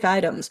magic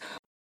items.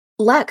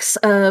 Lex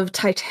of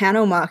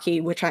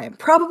Titanomachy, which I am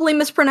probably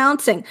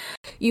mispronouncing.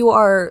 You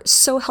are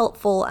so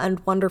helpful and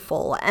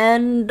wonderful.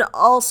 And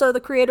also the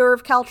creator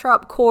of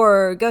Caltrop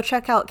Core. Go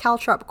check out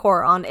Caltrop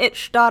Core on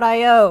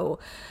itch.io.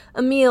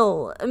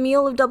 Emil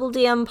of Double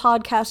DM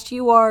Podcast,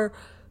 you are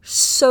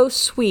so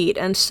sweet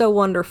and so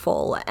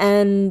wonderful.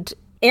 And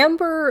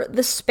Amber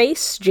the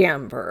Space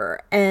Jamber,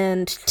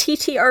 and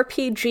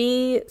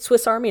TTRPG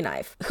Swiss Army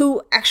Knife,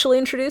 who actually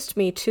introduced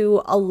me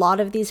to a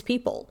lot of these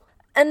people.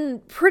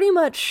 And pretty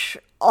much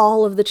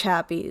all of the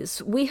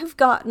chappies. We have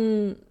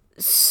gotten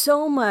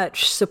so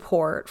much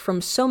support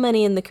from so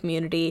many in the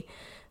community.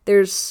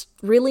 There's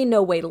really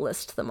no way to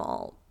list them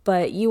all.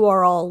 But you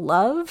are all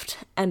loved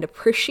and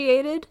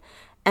appreciated,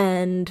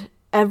 and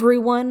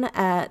everyone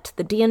at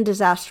the DN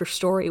Disaster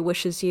Story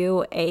wishes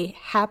you a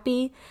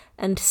happy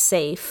and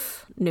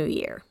safe New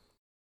Year.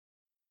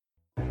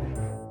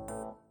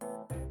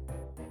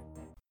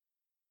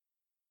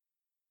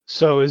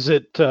 So is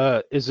it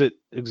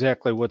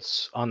exactly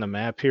what's on the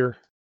map here,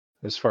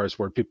 as far as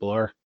where people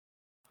are?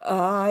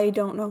 I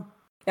don't know.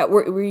 Yeah,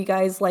 were you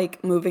guys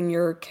like moving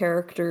your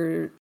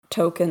character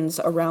tokens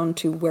around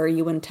to where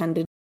you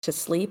intended to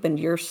sleep, and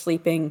you're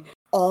sleeping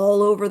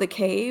all over the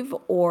cave,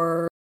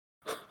 or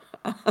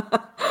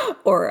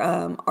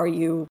are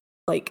you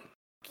like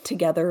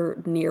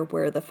together near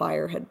where the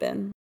fire had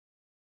been?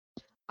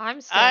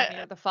 I'm staying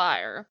near the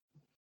fire.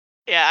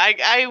 Yeah,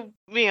 I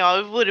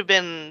it would have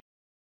been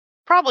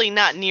probably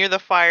not near the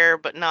fire,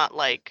 but not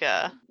like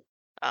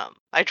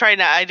I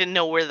didn't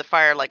know where the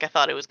fire, like I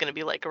thought it was going to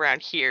be like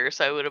around here,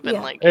 so I would have been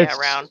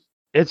around.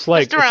 It's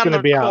like it's around going to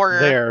the be corner.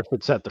 out there if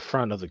it's at the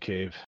front of the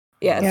cave.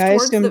 Yeah,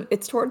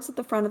 it's towards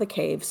the front of the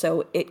cave,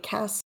 so it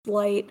casts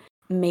light.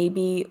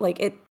 Maybe like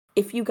it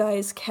if you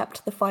guys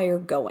kept the fire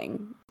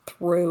going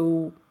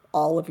through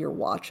all of your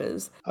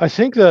watches. I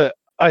think the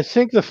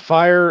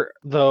fire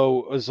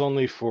though was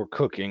only for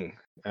cooking,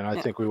 and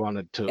I think we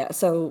wanted to use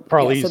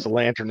the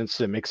lantern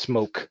instead of make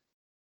smoke.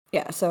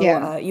 Yeah,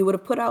 so you would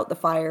have put out the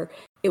fire.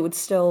 It would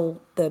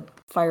still, the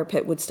fire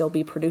pit would still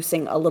be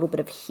producing a little bit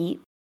of heat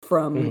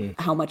from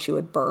how much you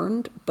had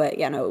burned, but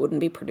it wouldn't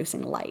be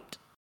producing light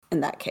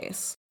in that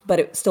case. But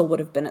it still would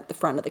have been at the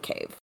front of the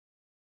cave.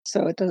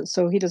 So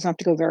he doesn't have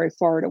to go very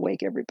far to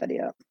wake everybody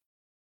up.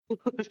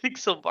 I think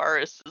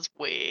Sylmaris is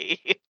way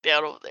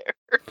down over there.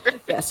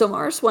 Yeah,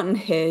 Sylmaris went and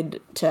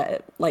hid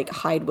to like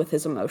hide with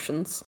his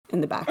emotions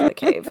in the back of the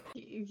cave.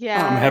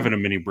 Yeah, I'm having a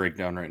mini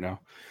breakdown right now.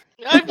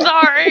 I'm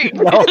sorry.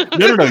 No.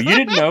 You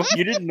didn't know.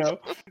 You didn't know.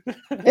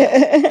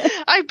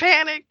 I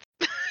panicked.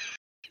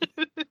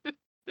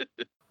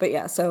 But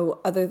yeah,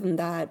 so other than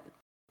that,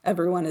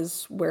 everyone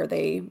is where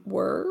they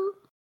were.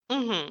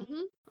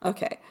 Mm-hmm.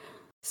 Okay,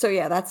 so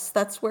yeah,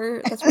 that's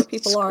where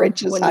people are when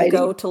you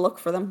go to look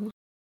for them.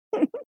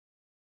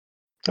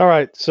 All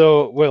right,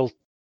 so we'll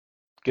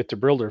get to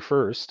Brilder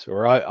first,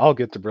 or I'll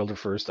get to Brilder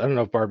first. I don't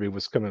know if Barbie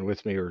was coming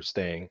with me or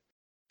staying.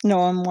 No,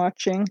 I'm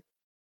watching.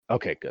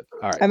 Okay, good.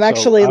 All right. I'm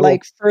actually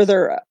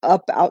further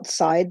up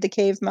outside the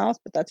cave mouth,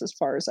 but that's as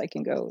far as I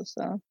can go.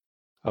 So.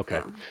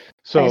 Okay.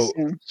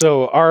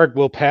 So Arg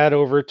will pad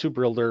over to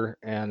Brilder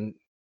and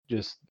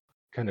just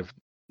kind of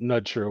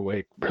nudge her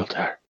awake.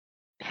 Brilder.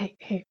 Hey.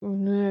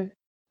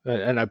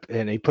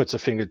 And he puts a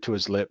finger to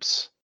his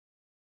lips,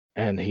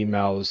 and he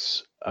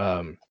mouths,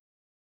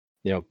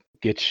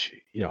 get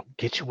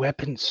your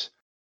weapons.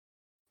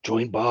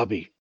 Join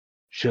Barbie.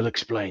 She'll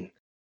explain.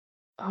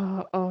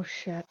 Oh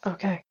shit.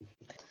 Okay.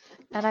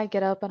 And I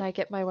get up and I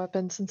get my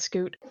weapons and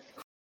scoot.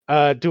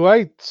 Do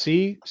I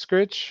see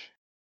Scritch?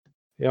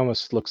 He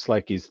almost looks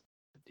like he's.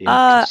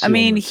 I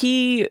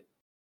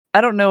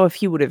don't know if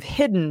he would have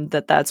hidden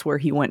that that's where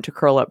he went to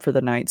curl up for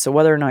the night. So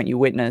whether or not you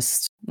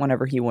witnessed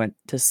whenever he went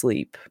to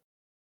sleep,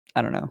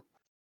 I don't know.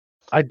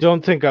 I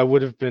don't think I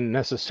would have been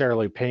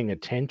necessarily paying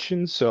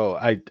attention. So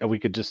we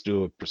could just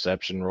do a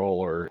perception roll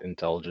or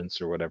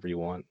intelligence or whatever you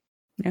want.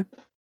 Yeah.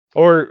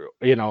 Or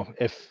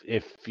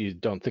if you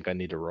don't think I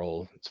need to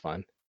roll, it's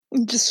fine.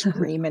 Just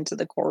scream into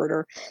the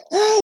corridor.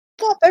 Hey,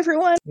 stop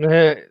everyone!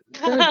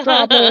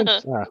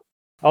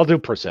 I'll do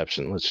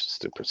perception. Let's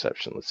just do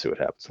perception. Let's see what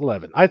happens.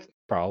 11. I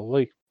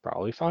probably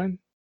fine.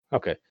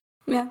 Okay.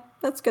 Yeah,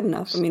 that's good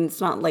enough. I mean,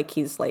 it's not like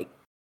he's like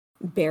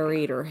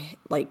buried or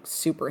like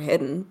super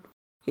hidden.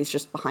 He's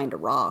just behind a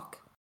rock.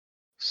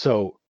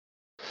 So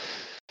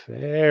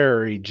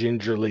very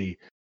gingerly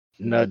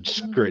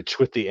nudge Scritch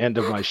with the end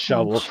of my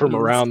shovel from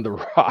around the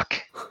rock.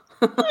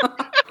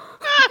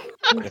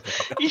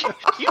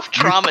 You've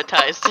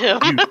traumatized him.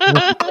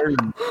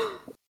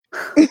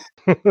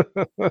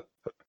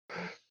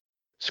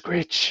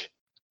 Scritch.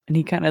 And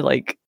he kind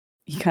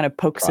of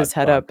pokes his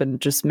head up and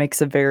just makes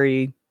a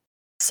very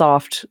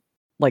soft,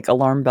 like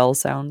alarm bell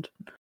sound.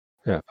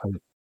 Yeah.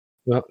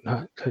 Well,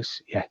 not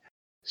because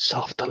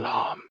soft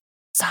alarm.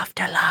 Soft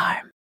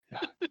alarm. Yeah.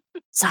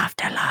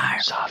 Soft alarm.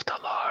 Soft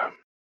alarm.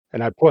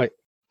 And I point.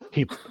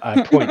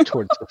 I point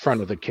towards the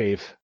front of the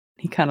cave.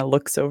 He kind of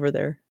looks over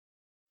there.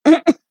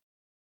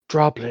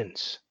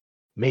 Droplins.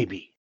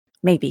 Maybe.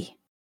 Maybe.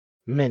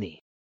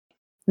 Many.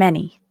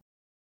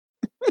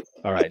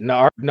 All right.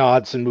 Arg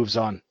nods and moves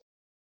on.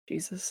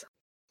 Jesus.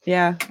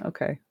 Yeah,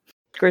 okay.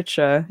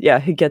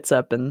 Scritch, he gets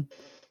up and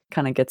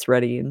kind of gets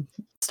ready and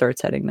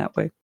starts heading that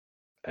way.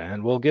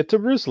 And we'll get to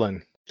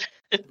Brussalyn.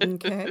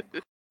 Okay.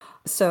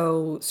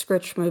 So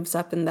Scritch moves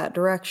up in that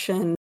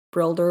direction.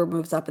 Brilder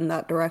moves up in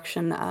that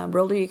direction.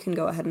 Brilder, you can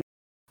go ahead and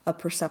a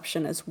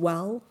perception as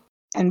well.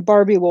 And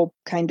Barbie will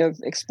kind of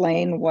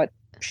explain what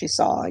she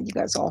saw. You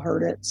guys all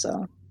heard it,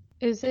 so.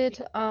 Is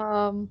it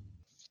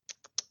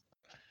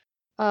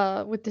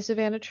with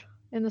disadvantage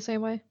in the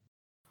same way?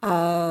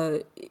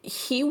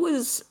 He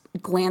was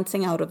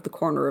glancing out of the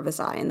corner of his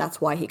eye, and that's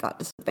why he got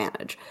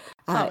disadvantage.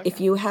 Okay. If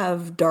you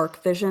have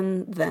dark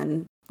vision,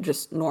 then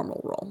just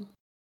normal roll.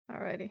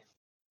 Alrighty.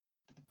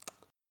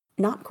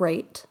 Not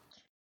great.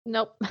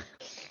 Nope.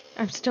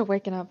 I'm still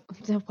waking up.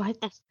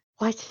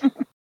 What?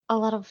 A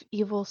lot of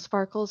evil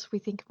sparkles we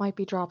think might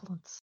be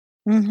droplins.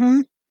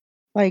 Mm-hmm.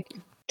 Like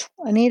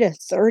 20 to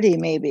 30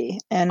 maybe.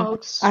 And oh,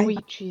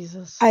 sweet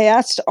Jesus. I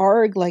asked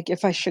Arg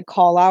if I should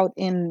call out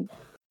in,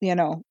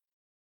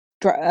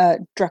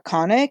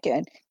 Draconic,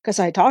 and because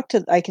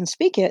I can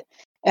speak it,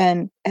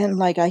 and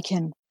I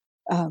can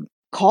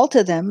call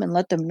to them and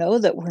let them know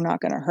that we're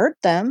not going to hurt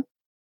them.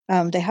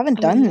 They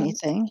haven't done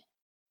anything.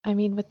 I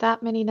mean, with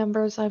that many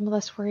numbers, I'm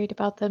less worried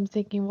about them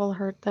thinking we'll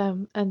hurt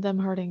them and them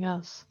hurting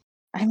us.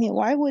 I mean,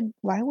 why would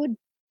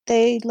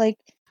they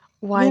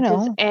Why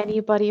does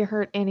anybody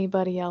hurt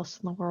anybody else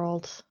in the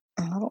world?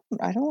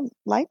 I don't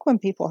like when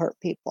people hurt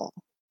people.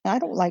 I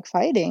don't like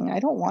fighting. I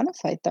don't want to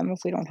fight them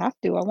if we don't have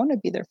to. I want to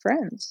be their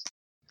friends.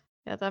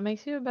 Yeah, that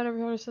makes you a better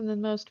person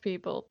than most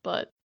people,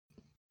 but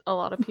a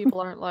lot of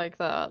people aren't like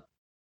that.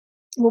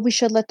 Well, we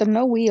should let them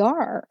know we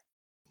are.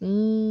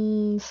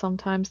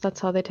 Sometimes that's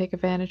how they take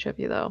advantage of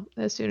you, though.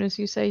 As soon as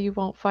you say you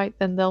won't fight,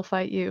 then they'll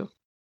fight you.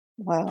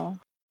 Well,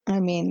 I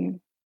mean,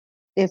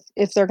 if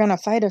they're going to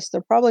fight us,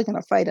 they're probably going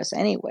to fight us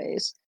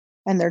anyways,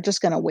 and they're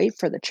just going to wait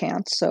for the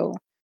chance. So,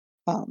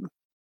 I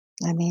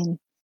mean,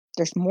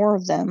 there's more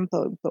of them,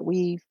 but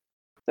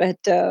I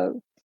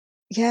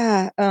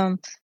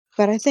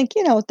think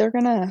if they're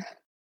gonna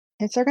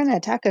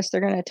attack us,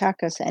 they're gonna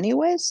attack us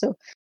anyway. So,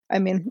 I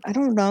mean, I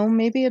don't know.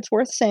 Maybe it's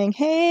worth saying,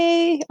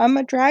 "Hey, I'm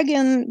a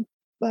dragon,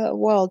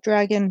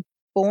 dragon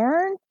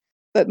born,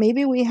 but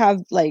maybe we have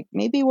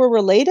maybe we're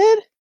related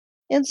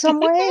in some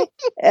way."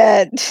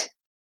 And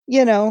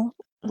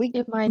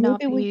it might not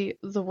be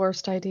the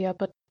worst idea,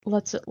 but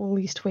let's at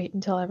least wait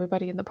until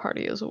everybody in the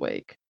party is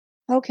awake.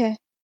 Okay.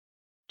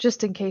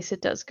 Just in case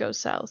it does go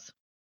south.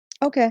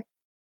 Okay.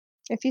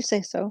 If you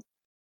say so.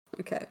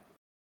 Okay.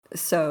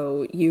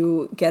 So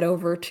you get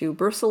over to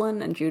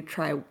Brussalyn and you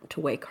try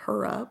to wake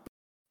her up.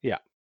 Yeah.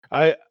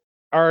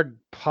 Arg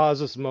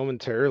pauses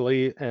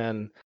momentarily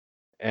and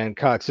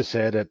cocks his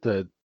head at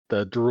the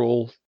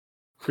drool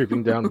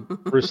creeping down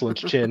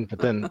Brussalyn's chin, but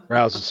then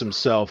rouses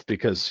himself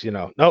because,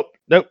 nope,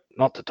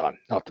 not the time.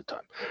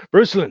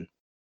 Brussalyn!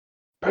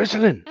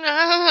 No,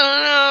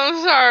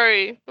 I'm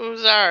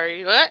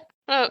sorry. What?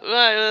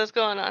 What's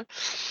going on?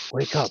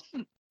 Wake up.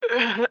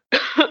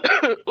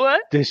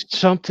 What? There's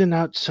something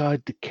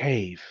outside the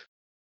cave.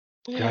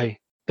 Okay? Yeah.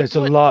 There's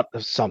a lot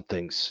of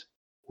somethings.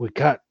 We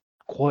can't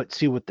quite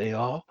see what they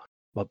are,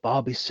 but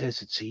Barbie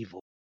says it's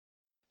evil.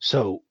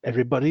 So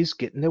everybody's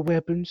getting their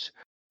weapons,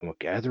 and we're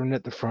gathering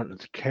at the front of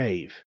the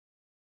cave.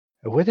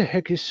 And where the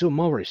heck is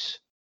Sylmaris?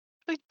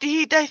 I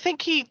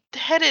think he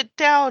headed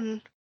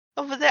down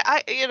over there.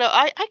 I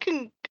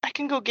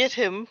can go get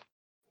him.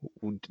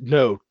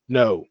 No.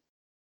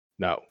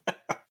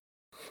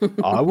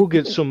 I will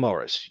get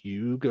Sylmaris.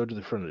 You go to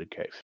the front of the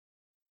cave.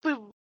 But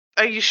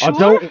are you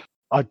sure?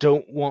 I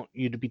don't want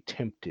you to be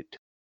tempted.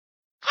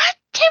 What?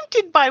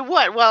 Tempted by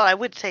what? Well, I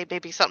would say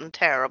maybe something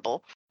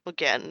terrible.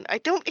 Again, I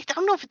don't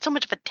know if it's so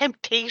much of a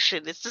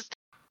temptation. It's just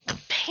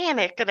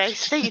panic, and I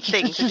say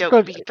things I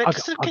don't mean. But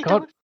it's okay.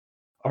 All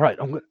right,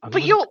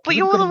 But you're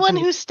the one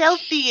who's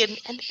stealthy, and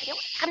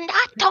I'm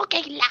not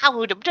talking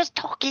loud. I'm just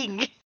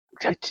talking.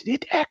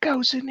 It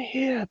echoes in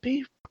here.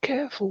 Be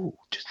careful.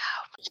 Just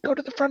go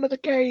to the front of the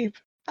cave.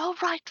 All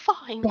right,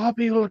 fine.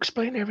 Barbie will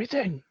explain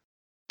everything.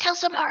 Tell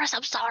Sylmaris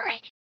I'm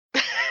sorry.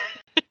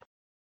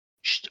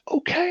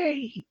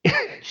 Okay.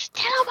 Just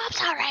tell him I'm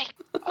sorry.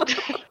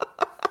 Okay.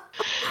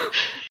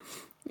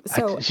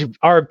 So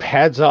Arg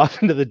pads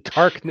off into the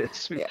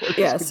darkness.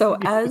 Yeah. So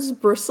as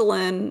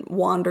Brussalyn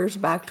wanders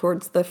back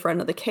towards the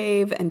front of the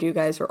cave, and you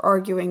guys are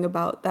arguing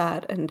about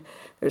that, and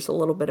there's a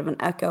little bit of an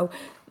echo,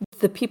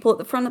 the people at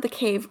the front of the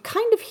cave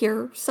kind of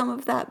hear some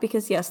of that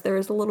because yes, there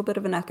is a little bit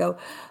of an echo.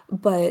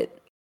 But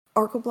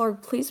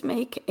ArgleBarb, please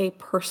make a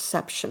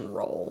perception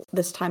roll.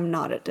 This time,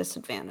 not at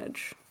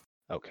disadvantage.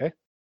 Okay.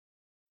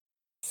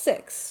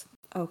 6.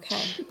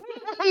 Okay.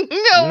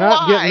 No,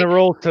 not getting the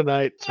roll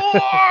tonight.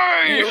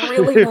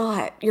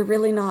 You're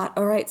really not.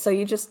 All right, so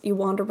you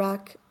wander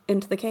back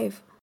into the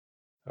cave.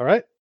 All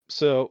right.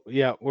 So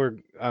yeah,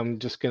 I'm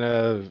just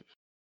gonna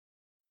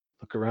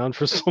look around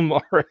for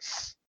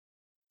Sylmaris.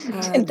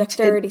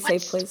 Dexterity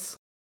save, please.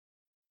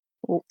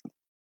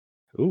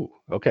 Ooh,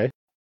 okay.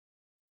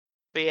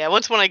 But yeah,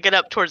 when I get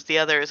up towards the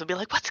others, I'll be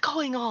like, "What's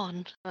going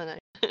on?"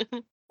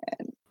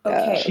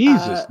 Okay.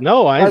 Jesus,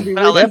 no, I'm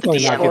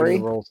definitely not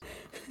getting the rolls.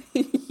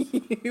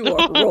 You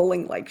are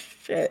rolling like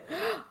shit.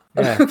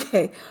 Yeah.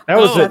 Okay. That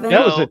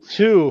was a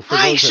 2 for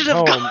those at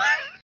home. Gone.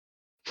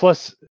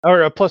 Plus a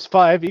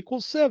 +5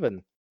 equals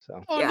 7.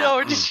 So. Oh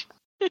no!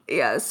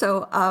 Yeah.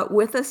 So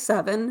with a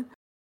 7,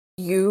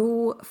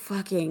 you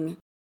fucking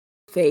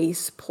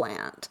face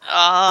plant.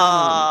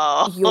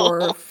 Oh.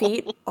 Your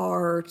feet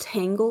are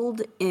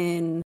tangled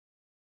in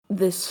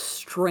this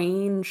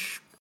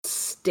strange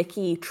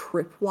sticky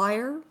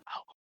tripwire.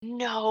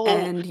 No.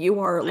 And you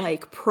are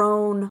like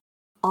prone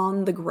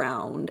on the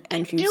ground,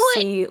 and you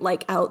see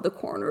like out the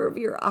corner of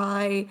your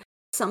eye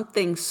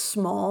something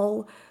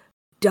small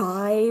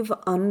dive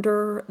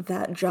under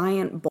that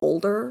giant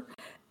boulder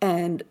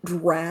and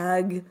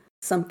drag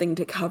something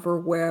to cover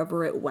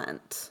wherever it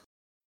went.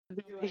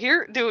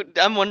 Dude,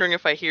 I'm wondering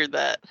if I hear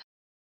that.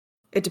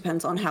 It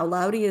depends on how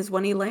loud he is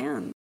when he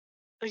lands.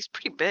 He's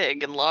pretty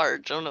big and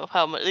large. I don't know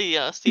how much.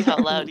 Yeah, see how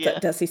loud. Yeah.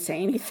 Does he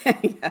say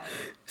anything? Yeah.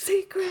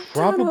 Secret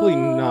Probably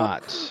tunnel.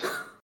 Not.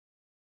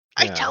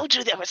 I told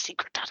you there were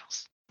secret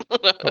tunnels.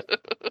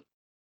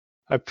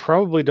 I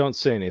probably don't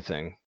say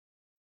anything.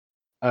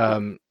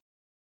 But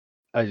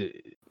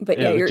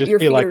yeah, your just feet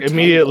be like are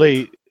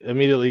immediately.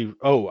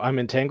 Oh, I'm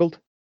entangled.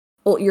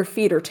 Well, your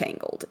feet are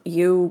tangled.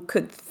 You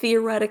could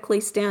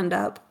theoretically stand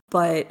up,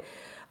 but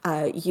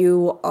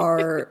you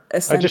are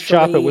essentially. I just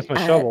chop it with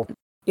my shovel.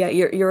 Yeah,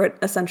 you're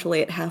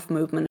essentially at half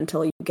movement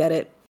until you get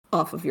it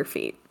off of your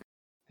feet.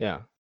 Yeah,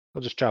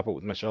 I'll just chop it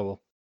with my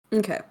shovel.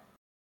 Okay.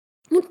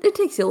 It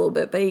takes you a little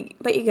bit,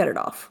 but you get it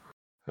off.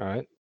 All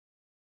right.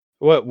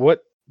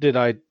 What did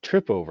I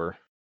trip over?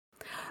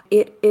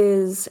 It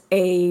is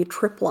a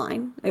trip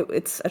line.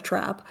 It's a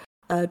trap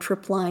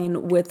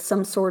line with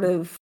some sort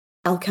of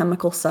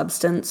alchemical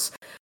substance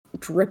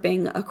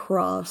dripping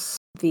across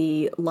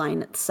the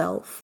line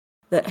itself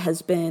that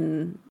has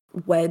been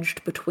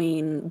wedged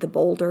between the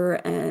boulder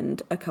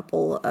and a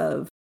couple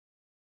of,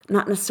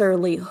 not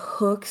necessarily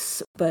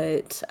hooks,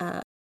 but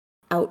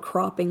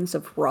outcroppings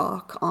of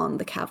rock on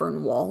the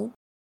cavern wall.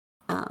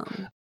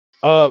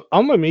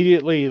 I'm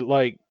immediately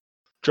like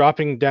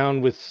dropping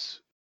down with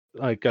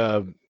like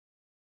a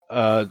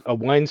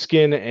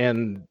wineskin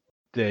and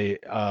the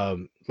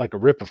like a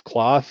rip of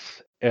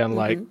cloth and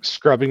like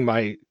scrubbing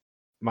my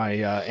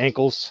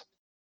ankles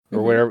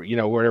or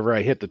wherever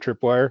I hit the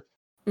tripwire.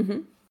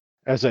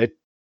 As I,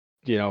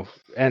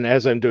 and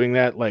as I'm doing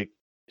that, like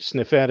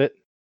sniff at it.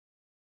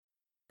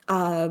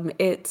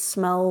 It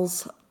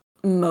smells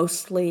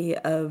mostly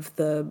of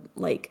the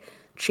like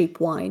cheap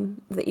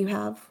wine that you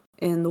have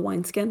in the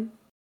wineskin.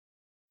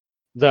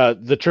 The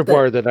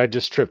tripwire that I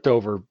just tripped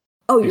over.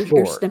 Oh,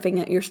 you're sniffing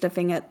at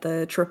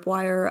the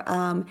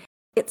tripwire.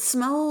 It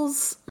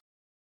smells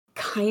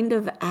kind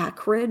of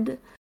acrid,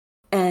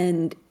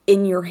 and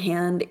in your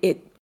hand,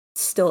 it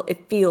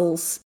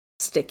feels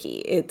sticky.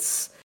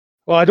 It's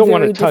I don't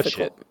want to touch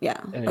it. Yeah.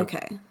 Anyway.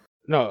 Okay.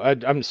 No,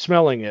 I'm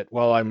smelling it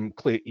while I'm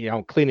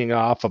cleaning it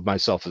off of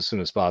myself as soon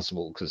as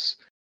possible because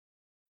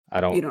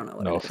I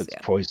don't know if it's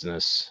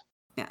poisonous.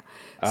 Yeah.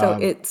 So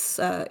it's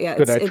yeah.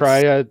 Could I try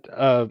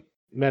a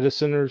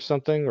medicine or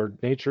something or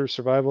nature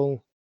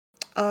survival?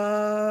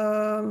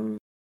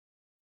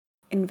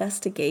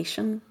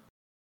 Investigation.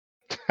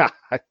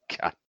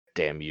 God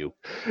damn you.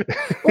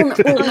 Well, no,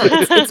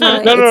 it's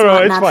not. No,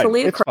 it's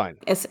naturally fine.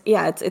 It's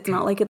fine. It's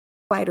not like a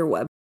spider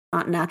web.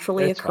 Not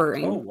naturally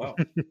occurring. Oh wow.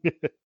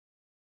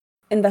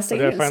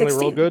 Investigation. Did I finally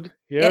 16. roll good?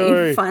 Yay.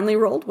 Yeah, you finally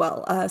rolled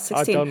well. 16.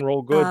 I done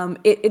roll good.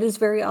 It is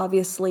very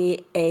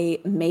obviously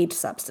a made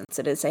substance.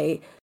 It is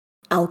a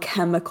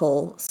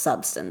alchemical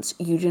substance.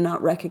 You do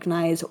not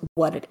recognize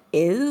what it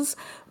is,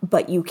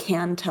 but you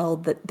can tell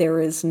that there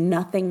is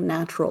nothing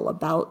natural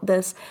about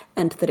this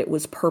and that it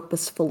was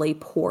purposefully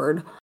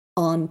poured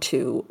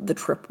onto the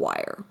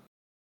tripwire.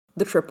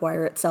 The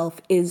tripwire itself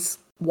is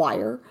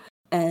wire,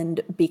 and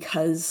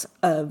because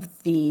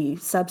of the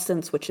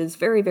substance, which is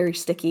very, very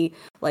sticky,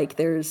 like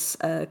there's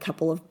a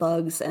couple of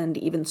bugs and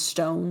even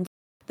stones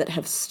that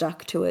have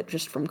stuck to it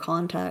just from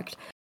contact,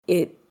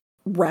 it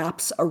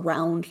wraps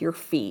around your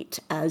feet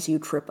as you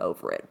trip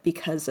over it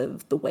because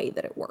of the way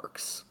that it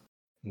works.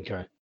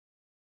 Okay.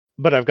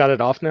 But I've got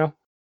it off now?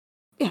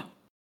 Yeah.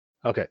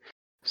 Okay.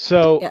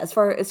 So yeah, as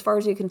far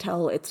as you can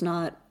tell, it's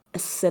not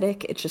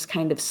acidic, it just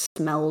kind of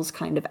smells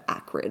kind of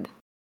acrid.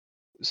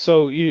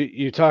 So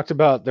you talked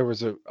about there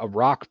was a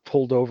rock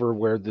pulled over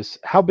where this,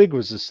 how big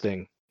was this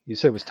thing? You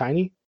said it was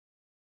tiny?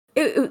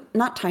 It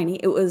not tiny.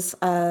 It was,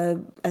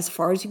 as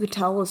far as you could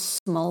tell, a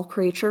small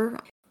creature.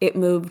 It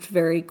moved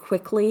very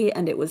quickly,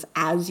 and it was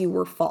as you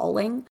were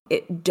falling.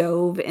 It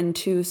dove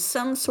into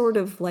some sort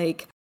of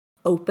like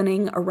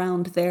opening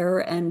around there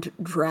and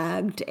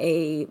dragged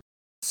a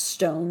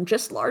stone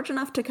just large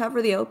enough to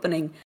cover the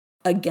opening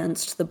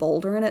against the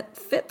boulder, and it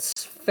fits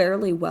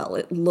fairly well.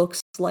 It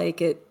looks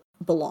like it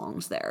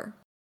belongs there.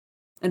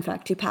 In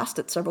fact, you passed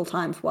it several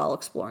times while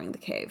exploring the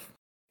cave.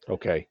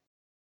 Okay.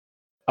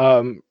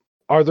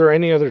 Are there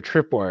any other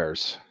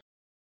tripwires?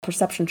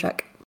 Perception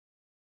check.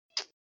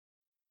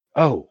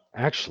 Oh,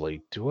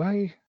 actually, do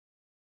I?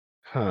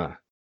 Huh.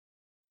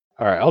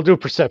 All right, I'll do a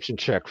perception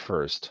check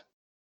first.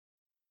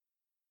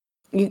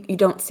 You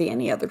don't see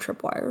any other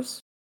tripwires.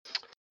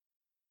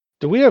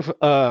 Do we have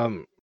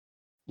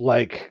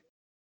like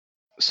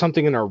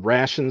something in our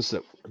rations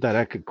that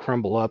I could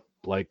crumble up,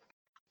 like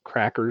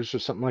crackers or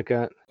something like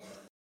that?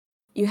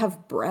 You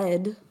have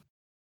bread,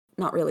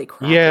 not really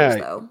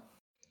crackers though.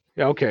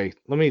 Yeah. Okay.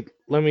 Let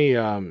me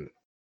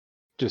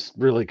just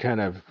really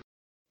kind of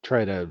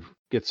try to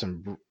get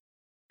some.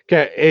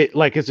 Okay.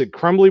 Is it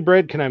crumbly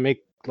bread? Can I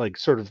make like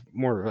sort of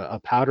more of a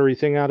powdery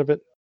thing out of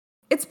it?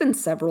 It's been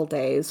several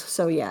days,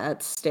 so yeah,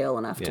 it's stale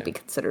enough to be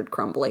considered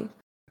crumbly.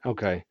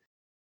 Okay.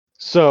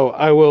 So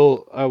I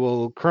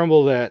will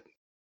crumble that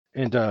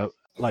into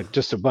like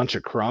just a bunch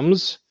of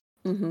crumbs,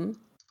 Mm-hmm.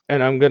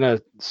 and I'm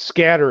gonna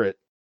scatter it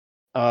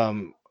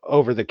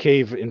over the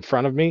cave in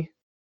front of me.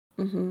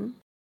 Mm-hmm.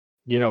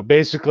 You know,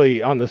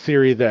 basically on the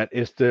theory that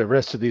if the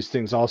rest of these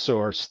things also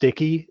are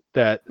sticky,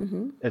 that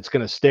it's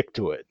gonna stick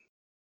to it.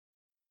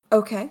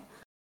 Okay.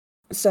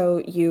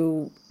 So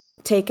you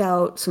take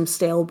out some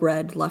stale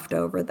bread left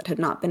over that had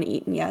not been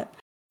eaten yet.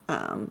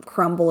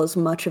 Crumble as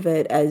much of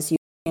it as you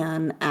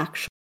can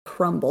actually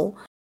crumble.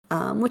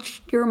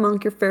 Which you're a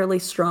monk, you're fairly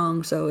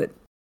strong, so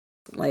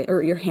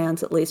or your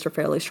hands at least are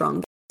fairly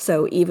strong.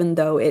 So even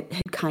though it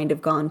had kind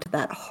of gone to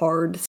that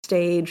hard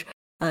stage,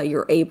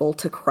 you're able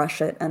to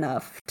crush it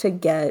enough to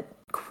get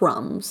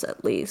crumbs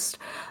at least.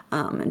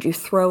 And you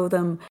throw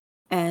them,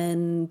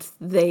 and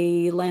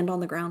they land on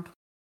the ground.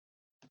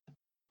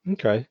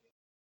 Okay.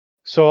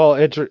 So I'll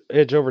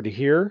edge over to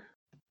here.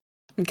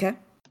 Okay.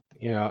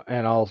 You know,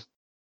 and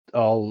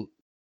I'll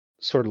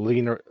sort of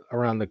lean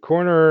around the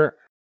corner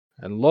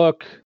and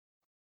look.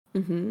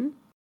 Mm-hmm.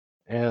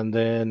 And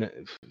then,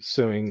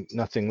 assuming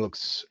nothing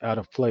looks out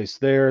of place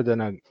there,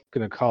 then I'm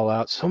gonna call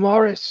out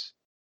Sylmaris.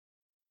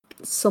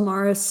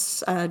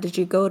 Sylmaris, did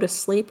you go to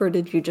sleep or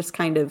did you just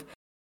kind of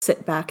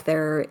sit back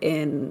there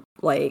in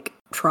like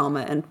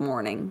trauma and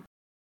mourning?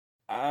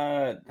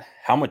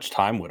 How much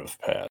time would have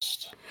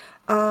passed?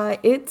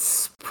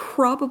 It's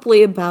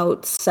probably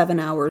about 7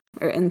 hours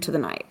into the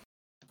night.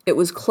 It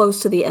was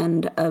close to the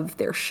end of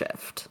their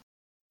shift.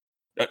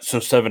 So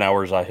 7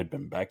 hours I had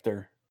been back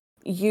there?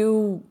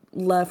 You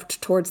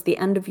left towards the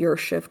end of your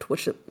shift,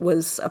 which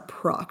was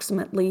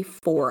approximately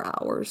 4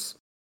 hours.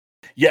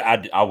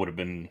 Yeah, I would have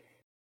been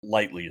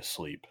lightly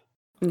asleep.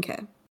 Okay.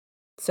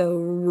 So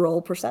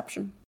roll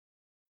perception.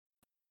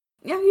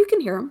 Yeah, you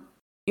can hear him.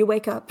 You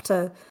wake up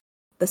to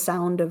the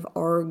sound of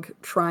Arg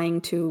trying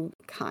to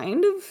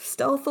kind of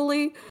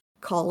stealthily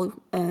call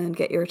and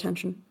get your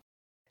attention.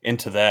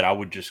 Into that, I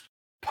would just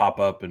pop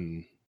up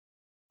and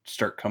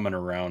start coming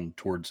around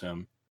towards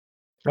him.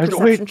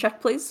 Perception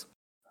check, please.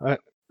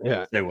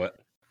 Yeah. Say what?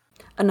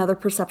 Another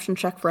perception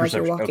check for as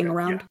you're walking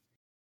around. Yeah.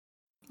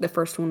 The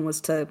first one was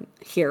to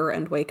hear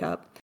and wake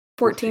up.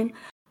 14.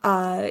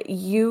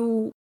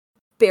 You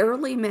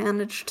barely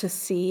managed to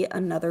see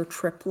another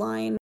trip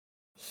line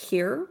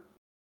here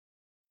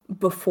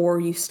before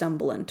you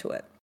stumble into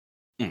it.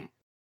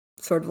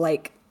 Sort of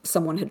like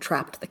someone had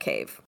trapped the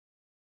cave.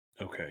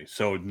 Okay,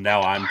 so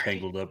now I'm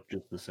tangled up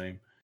just the same.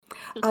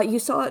 You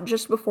saw it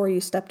just before you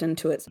stepped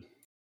into it.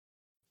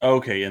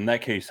 Okay, in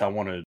that case, I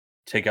want to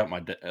take out my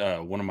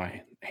one of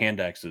my hand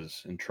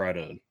axes and try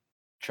to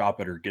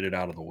chop it or get it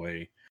out of the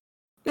way.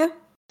 Yeah,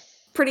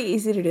 pretty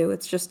easy to do.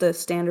 It's just a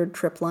standard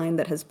trip line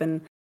that has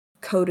been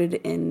coated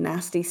in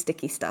nasty,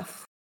 sticky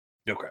stuff.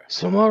 Okay.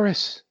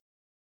 Sylmaris.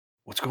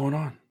 What's going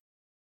on?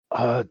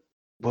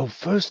 Well,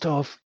 first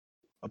off,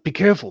 be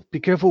careful. Be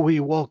careful where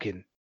you're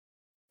walking.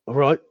 All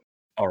right?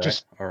 All right.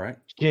 Just, all right.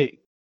 Yeah.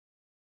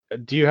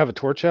 Do you have a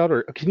torch out,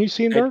 or can you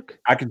see in dark?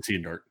 I can see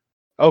in dark.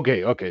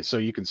 Okay, so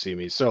you can see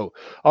me. So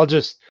I'll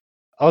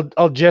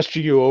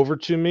gesture you over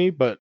to me,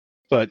 but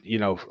you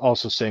know,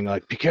 also saying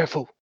like, be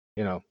careful,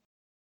 you know.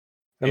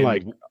 And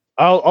like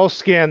I'll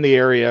scan the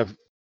area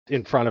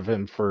in front of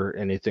him for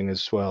anything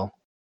as well.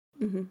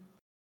 Mm-hmm.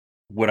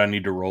 Would I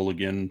need to roll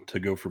again to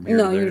go from here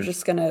No, to there? you're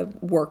just gonna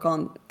work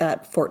on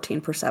that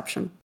 14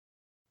 perception.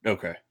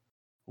 Okay.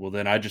 Well,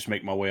 then I just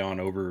make my way on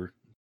over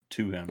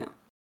to him. Yeah.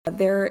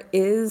 There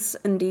is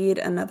indeed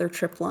another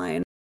trip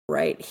line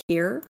right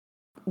here,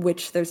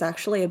 which there's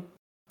actually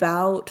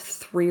about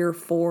 3 or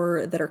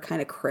 4 that are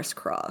kind of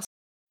crisscross.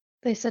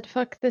 They said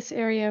fuck this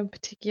area in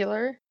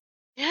particular.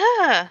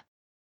 Yeah.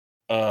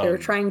 They were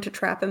trying to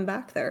trap him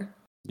back there.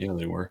 Yeah,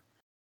 they were.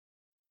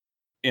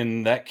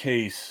 In that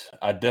case,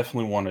 I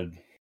definitely wanted,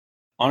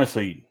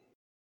 honestly,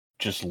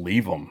 just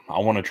leave them. I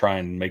want to try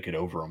and make it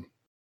over them.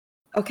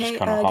 Okay,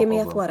 give me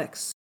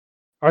athletics.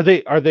 Are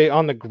they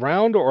on the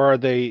ground or are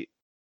they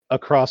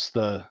across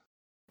the...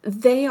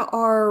 They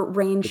are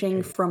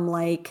ranging from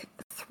like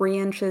 3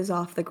 inches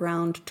off the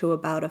ground to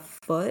about 1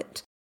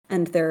 foot,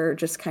 and they're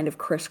just kind of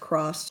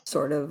crisscrossed,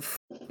 sort of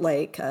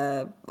like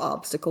a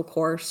obstacle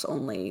course,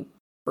 only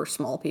for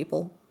small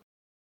people.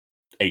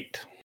 8.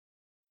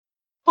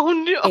 Oh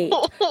no!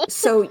 8.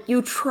 So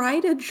you try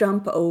to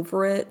jump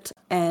over it,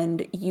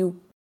 and you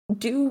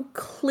do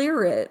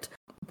clear it,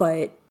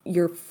 but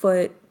your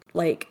foot,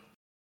 like,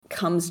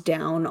 comes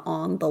down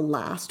on the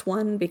last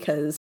one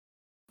because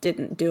it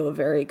didn't do a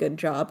very good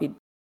job. You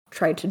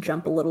tried to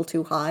jump a little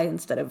too high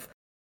instead of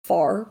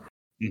far.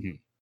 Mm-hmm.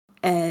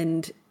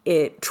 And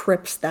it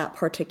trips that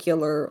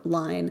particular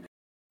line,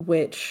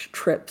 which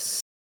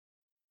trips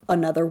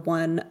another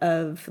one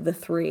of the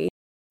 3.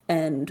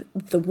 And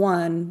the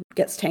one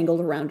gets tangled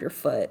around your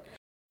foot.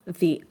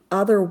 The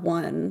other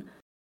one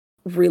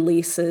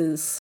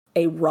releases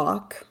a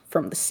rock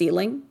from the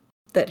ceiling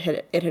that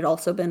it had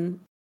also been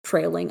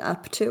trailing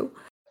up to.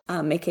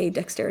 Make a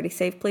dexterity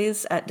save,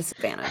 please, at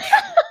disadvantage.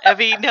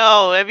 Evie,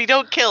 no. Evie,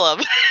 don't kill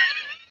him.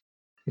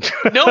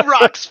 No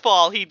rocks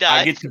fall, he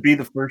dies. I get to be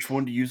the first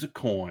one to use a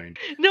coin.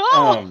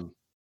 No!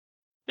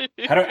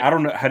 I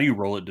don't know. How do you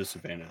roll at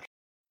disadvantage?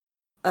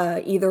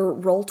 Either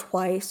roll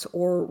twice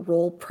or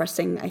roll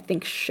pressing, I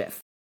think,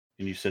 shift.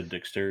 And you said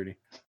dexterity?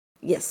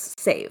 Yes,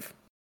 save.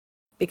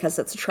 Because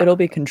it's a trap. It'll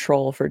be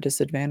control for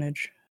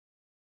disadvantage.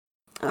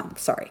 Oh,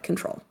 sorry,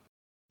 control.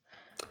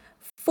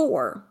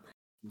 4.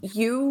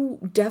 You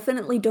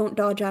definitely don't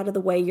dodge out of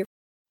the way.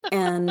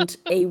 And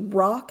a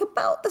rock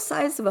about the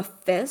size of a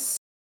fist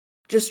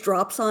just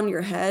drops on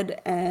your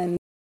head and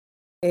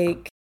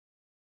take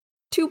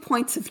 2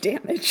 points of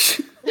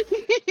damage.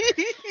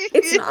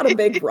 It's not a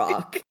big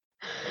rock.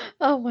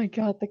 Oh my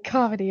god, the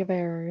comedy of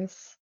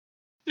errors.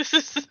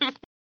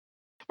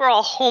 We're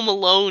all home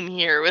alone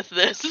here with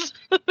this.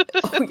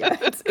 Oh yeah,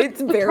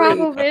 it's very. The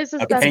problem is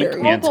that paint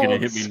gonna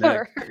hit me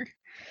next.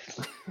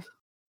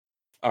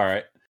 All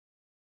right.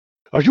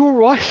 Are you all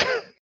right?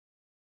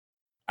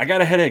 I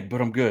got a headache,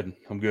 but I'm good.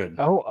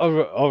 Oh,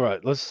 all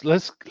right. Let's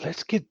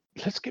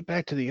get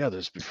back to the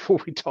others before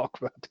we talk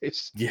about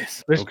this.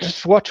 Yes. Let's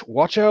just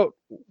watch out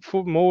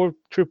for more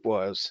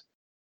tripwires.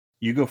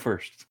 You go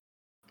first.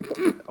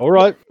 All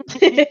right.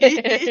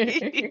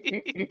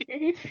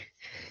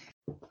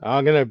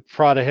 I'm gonna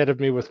prod ahead of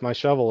me with my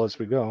shovel as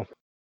we go.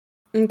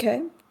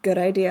 Okay, good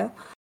idea.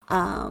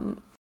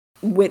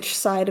 Which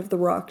side of the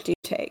rock do you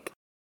take?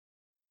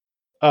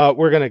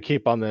 We're gonna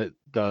keep on the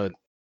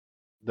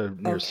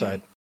near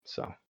side.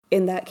 So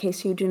in that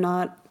case, you do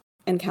not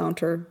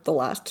encounter the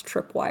last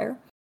tripwire.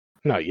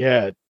 Not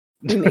yet.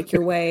 You make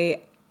your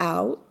way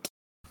out.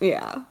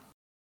 Yeah.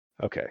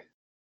 Okay.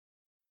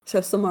 So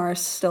Sylmaris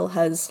still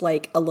has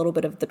like a little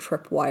bit of the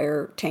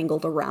tripwire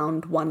tangled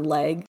around one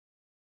leg,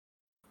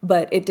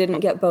 but it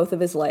didn't get both of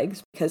his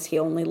legs because he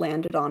only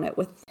landed on it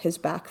with his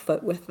back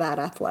foot with that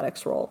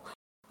athletics roll.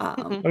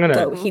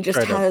 So he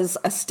just has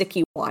a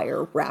sticky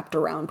wire wrapped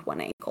around one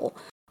ankle.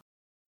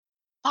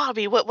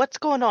 Bobby, what's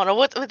going on? Or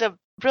what with the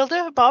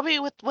Brilder? Bobby,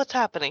 what's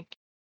happening?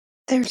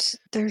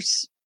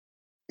 There's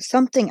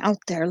something out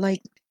there,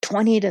 like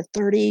 20 to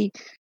 30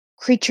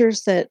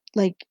 creatures that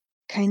like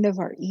kind of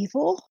are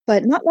evil,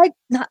 but not like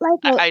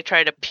I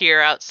try to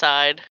peer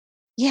outside.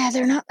 Yeah,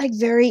 they're not like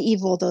very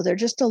evil though. They're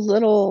just a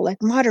little like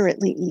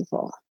moderately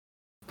evil.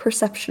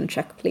 Perception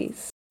check,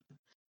 please.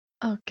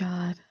 Oh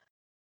god.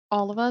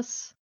 All of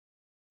us?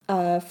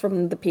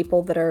 From the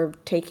people that are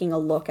taking a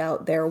look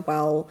out there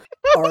while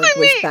Arg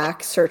was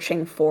back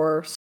searching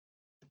for...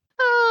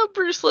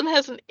 Brussalyn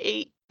has an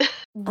 8.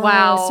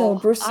 Wow. So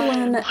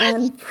Brussalyn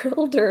and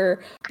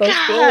Brilder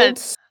both rolled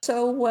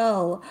so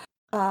well.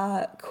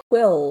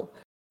 Quill,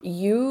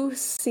 you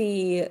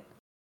see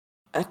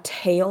a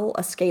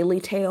scaly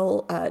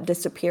tail,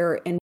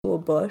 disappear into a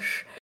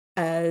bush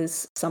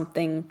as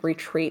something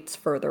retreats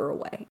further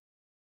away.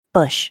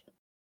 Bush.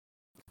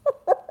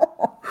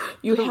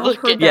 You have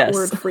heard that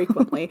word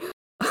frequently.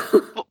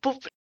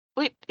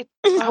 Wait,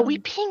 are we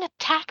being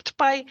attacked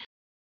by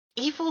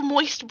evil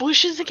moist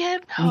bushes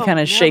again? He kind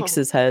of shakes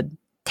his head.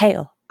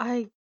 Tail.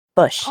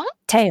 Bush. Huh?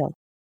 Tail.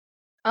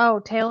 Oh,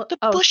 tail. The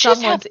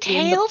bushes have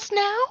tails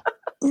now?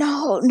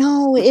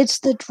 No, it's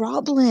the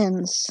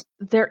droblins.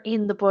 They're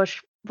in the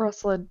bush,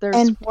 Brussalyn.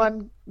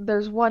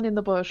 There's one in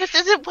the bush.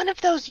 Is it one of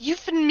those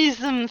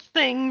euphemism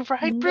things,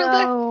 right,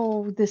 Brilder?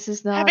 No, this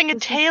is not. Having a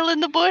tail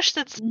in the bush?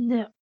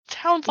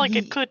 Sounds like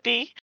it could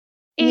be.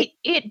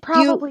 It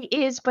probably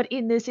is, but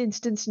in this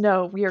instance,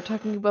 no. We are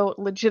talking about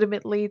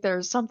legitimately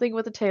there's something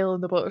with a tail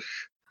in the bush.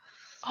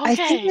 Okay. I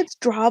think it's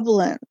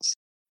droblins.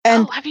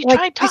 And have you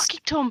tried talking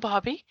to him,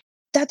 Bobby?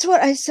 That's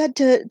what I said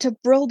to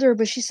Brilder,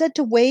 but she said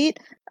to wait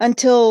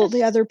until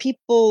the other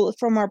people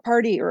from our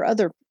party or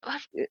other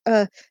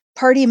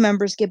party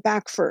members get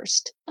back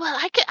first. Well,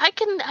 I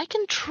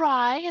can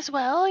try as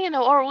well,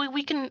 or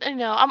we can,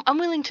 I'm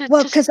willing to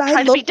just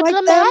try to be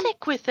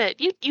diplomatic with it.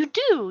 You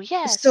do,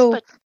 yes.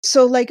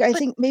 So I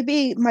think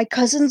maybe my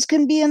cousins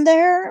can be in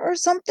there or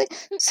something.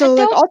 So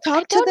I'll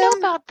talk to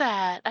them.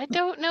 I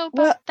don't know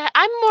about that.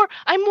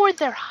 I'm more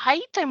their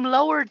height. I'm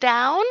lower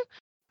down.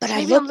 But so I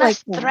maybe look I'm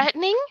less like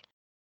threatening.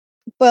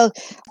 Well,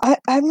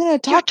 I'm gonna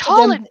talk You're to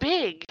tall them, and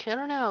big. I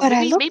don't know. but I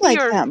Maybe look maybe like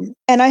you're. them,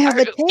 and I have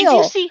a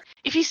tail.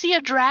 If you see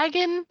a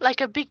dragon, like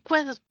a big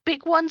ones,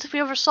 if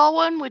you ever saw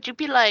one, would you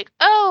be like,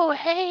 oh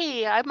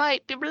hey, I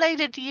might be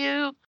related to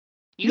you?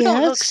 You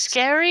don't look Yes.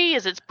 scary.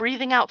 Is it's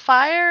breathing out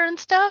fire and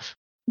stuff?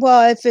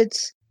 Well, if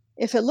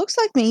it looks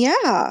like me, yeah.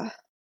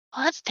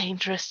 Well, that's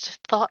dangerous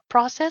thought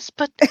process,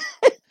 but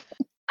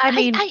I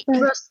mean, I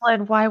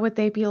Brussalyn, why would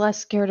they be less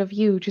scared of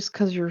you just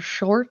because you're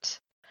short?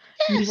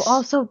 You've yes.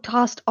 also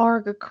tossed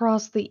Arg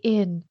across the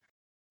inn.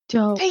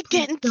 They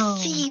didn't don't.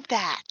 see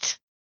that.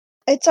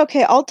 It's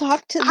okay. I'll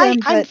talk to them, I'm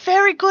but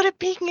very good at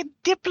being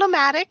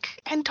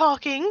diplomatic and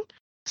talking.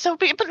 So,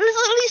 but at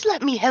least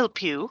let me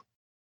help you.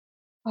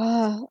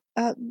 yeah.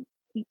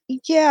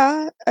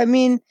 I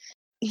mean,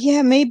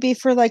 yeah, maybe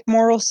for like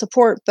moral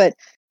support, but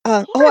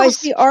I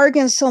see Arg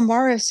and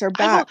Sylmaris are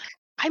back.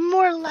 I'm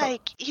more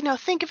like,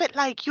 think of it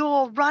like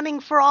you're running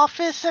for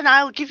office and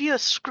I'll give you a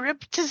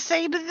script to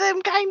say to them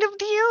kind of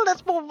deal.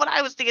 That's more what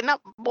I was thinking,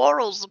 not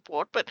moral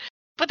support, but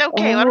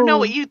okay, I don't know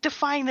what you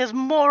define as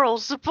moral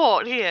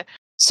support here.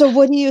 So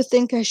what do you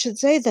think I should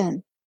say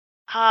then?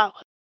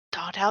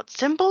 Start out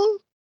simple,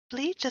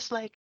 please, just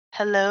like,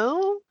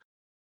 hello?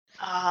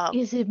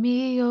 Is it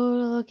me you're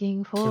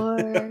looking for?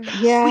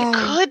 Yeah. We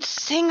could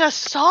sing a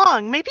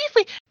song. Maybe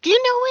do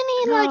you know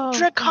any like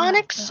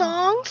draconic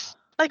songs?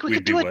 Like we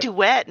could do a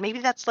duet. Maybe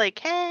that's like,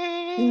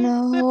 hey.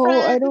 No,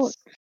 I don't.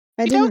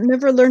 I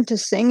never learned to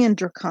sing in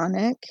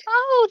Draconic.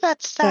 Oh,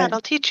 that's sad.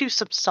 I'll teach you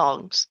some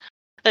songs.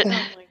 Oh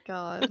my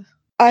god.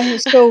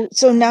 So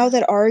now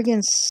that Arg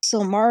and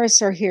Sylmaris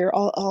are here,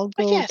 I'll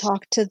go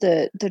talk to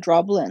the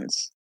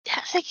Droblins. Yeah,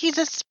 I think you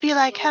just be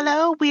like,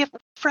 hello, we have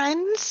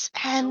friends,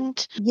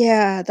 and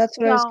yeah, that's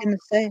what I was gonna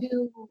say.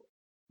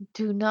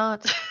 Do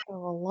not go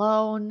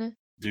alone.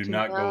 Do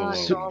not go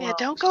alone. Yeah,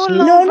 don't go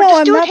alone. No, I'm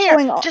not going.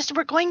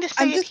 We're going to say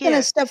I'm just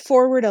gonna step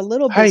forward a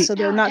little bit so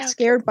they're not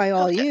scared by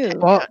all you.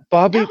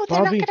 Barbie, no,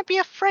 they're not gonna be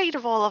afraid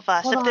of all of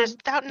us if there's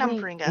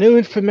outnumbering us. New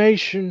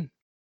information.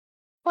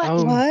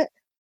 What?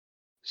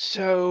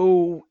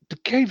 So the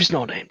cave's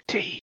not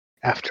empty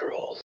after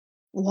all.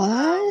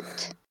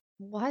 What?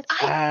 What?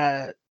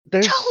 I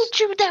told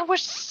you there were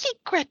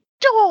secret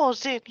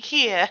doors in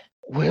here.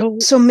 Well,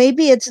 so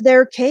maybe it's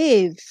their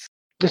cave.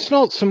 It's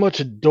not so much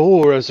a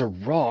door as a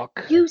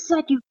rock. You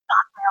said you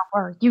thought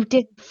there were. You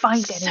didn't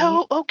find any.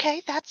 So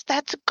okay, that's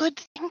a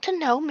good thing to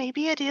know.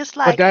 Maybe it is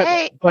like,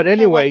 but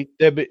anyway,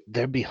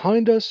 they're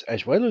behind us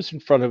as well as in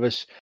front of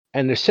us,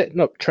 and they're setting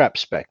up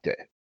traps back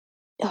there.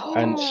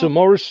 And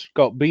Sylmaris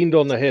got beamed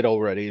on the head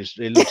already.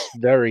 It looks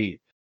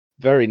very,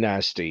 very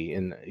nasty,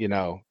 and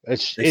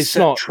it's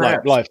not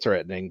like life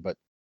threatening, but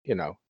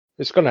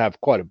it's going to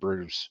have quite a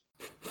bruise,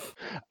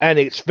 and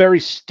it's very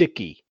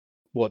sticky.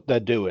 What they're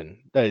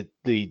doing, they're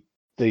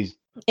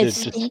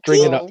just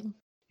stringing up.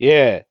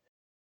 Yeah,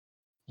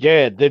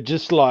 they're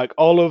just like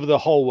all over the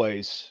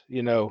hallways.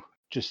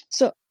 Just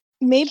so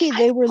maybe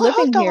they were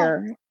living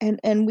here,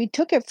 and we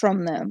took it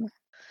from them.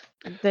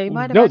 They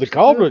might have. No, the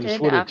goblins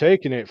would have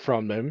taken it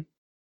from them.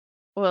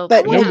 Well,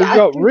 but we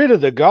got rid of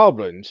the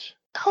goblins.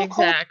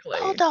 Exactly.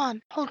 Hold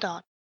on.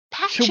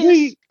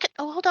 Patches.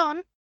 Hold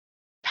on.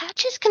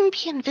 Patches can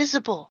be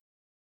invisible.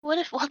 What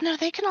if? Well, no,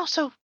 they can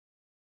also.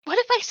 What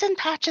if I send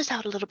Patches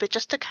out a little bit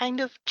just to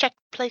kind of check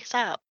the place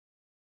out?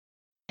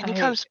 And he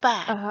comes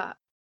back.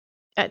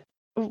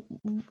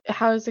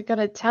 How is it going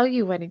to tell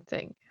you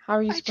anything? How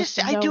are you supposed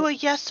to know? I do a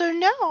yes or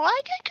no. I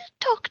can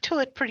talk to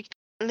it pretty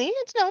clearly.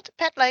 It's not a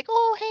pet like,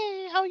 oh,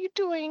 hey, how are you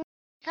doing?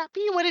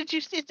 Happy? What did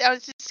you see?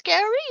 Was it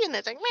scary? And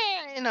it's like,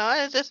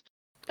 meh, it's just,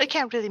 it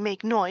can't really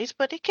make noise,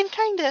 but it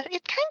kind of,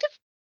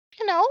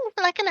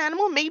 like an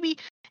animal. Maybe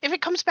if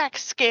it comes back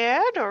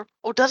scared or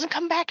doesn't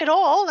come back at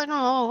all, I don't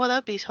know. Well,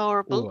 that'd be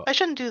horrible. Well, I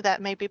shouldn't do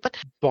that, maybe. But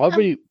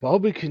Bobby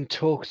can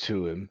talk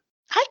to him.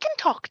 I can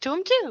talk to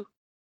him too.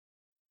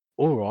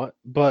 All right,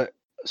 but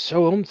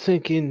so I'm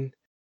thinking,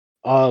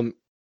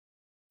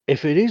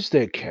 if it is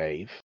their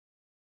cave,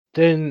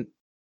 then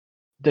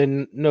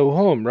no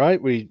harm,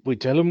 right? We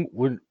tell them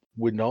we're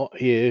not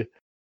here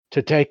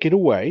to take it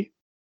away,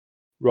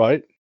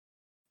 right?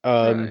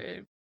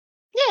 Right.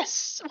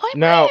 Yes. Why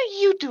are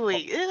you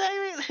doing?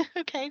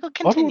 Okay, we'll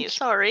continue.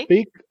 Sorry.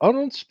 I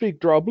don't speak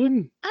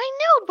Droblin. I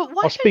know, but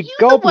why are you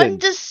Goblin. the one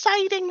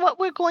deciding what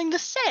we're going to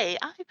say?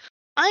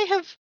 I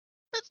have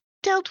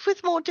dealt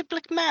with more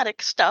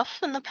diplomatic stuff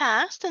in the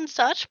past and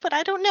such, but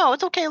I don't know.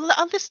 It's okay.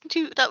 I'll listen to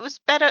you. That was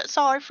better.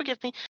 Sorry.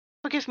 Forgive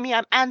me.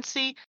 I'm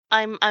antsy.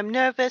 I'm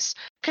nervous.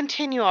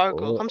 Continue,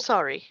 Argle. I'm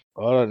sorry.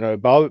 I don't know,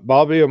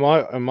 Bobby. Am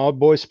I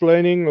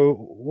boy-splaining or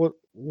what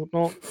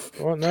not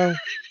right now?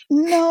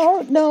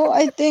 No.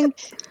 I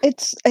think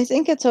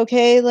it's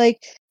okay.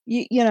 Like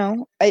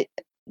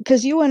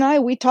because you and I,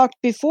 we talked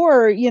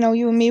before.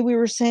 You and me, we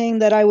were saying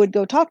that I would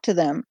go talk to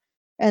them,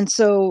 and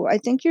so I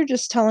think you're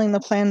just telling the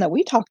plan that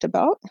we talked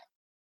about.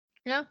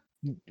 Yeah.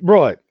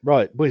 Right.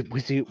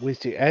 With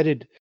the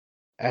added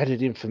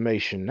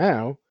information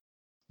now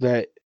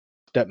that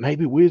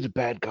maybe we're the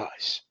bad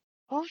guys.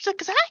 Well,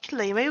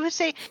 exactly. Maybe we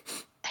say,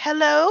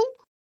 hello.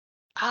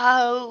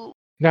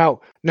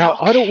 Now,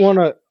 I don't want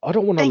to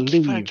Thank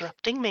you for leave.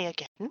 interrupting me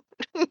again.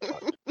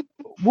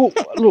 Well,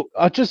 look,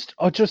 I just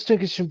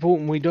think it's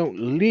important we don't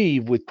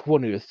leave with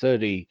 20 or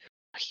 30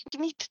 You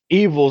need to...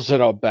 evils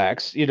at our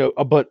backs,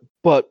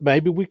 but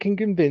maybe we can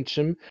convince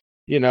them,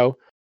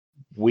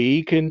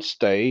 we can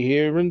stay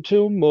here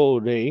until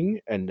morning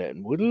and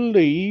then we'll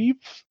leave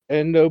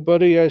and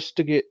nobody has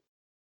to get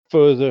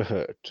further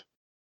hurt.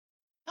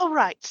 All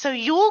right, so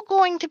you're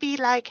going to be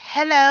like,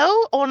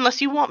 hello, or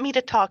unless you want me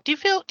to talk. Do you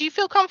feel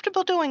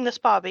comfortable doing this,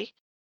 Barbie?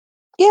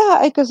 Yeah,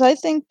 because I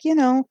think, Are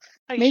you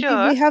maybe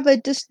sure? we have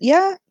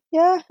yeah,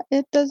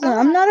 it doesn't. All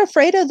I'm right. not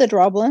afraid of the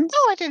droblins. No,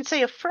 I didn't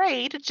say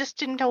afraid. I just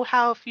didn't know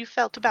how if you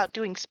felt about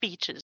doing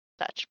speeches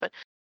and such. But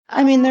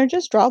I mean, they're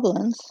just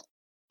droblins.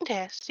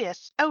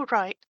 yes. Oh,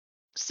 right.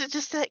 So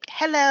just like,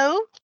 hello,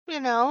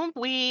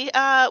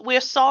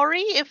 we're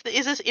sorry if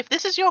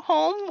this is your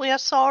home. We are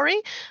sorry.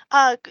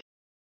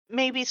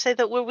 Maybe say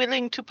that we're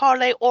willing to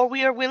parley, or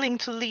we are willing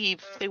to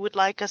leave. They would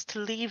like us to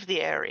leave the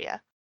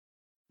area.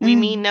 We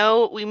mean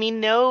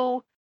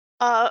no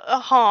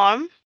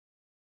harm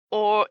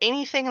or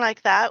anything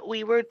like that.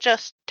 We were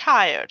just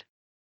tired.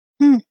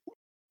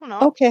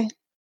 Okay,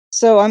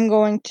 so I'm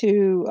going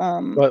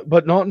to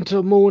But not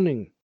until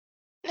morning.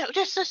 No,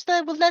 just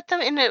we'll let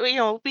them in.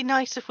 It'd be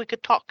nice if we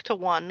could talk to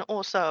one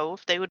or so,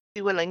 if they would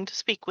be willing to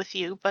speak with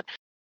you. But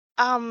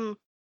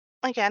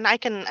again, I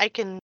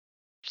can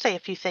say a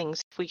few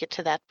things if we get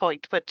to that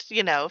point. But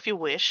if you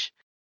wish,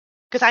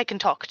 because I can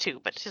talk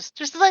too. But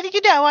just letting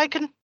you know, I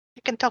can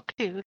talk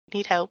too. If you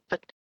need help, but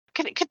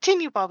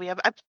continue, Bobby. I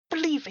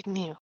believe in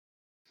you.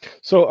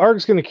 So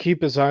Arg's going to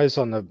keep his eyes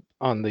on the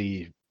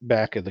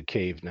back of the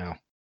cave now.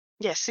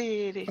 Yes,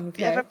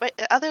 Okay.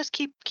 others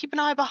keep an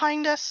eye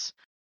behind us.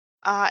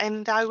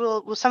 And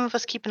will some of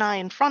us keep an eye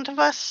in front of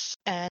us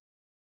and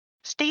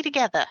stay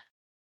together.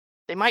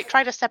 They might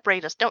try to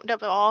separate us. Don't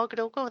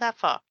go that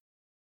far.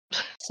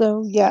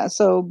 So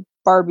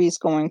Barbie's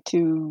going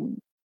to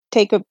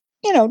take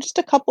just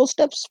a couple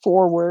steps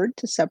forward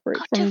to separate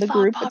Not from too the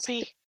far, group.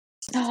 Barbie.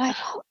 No, I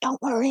won't.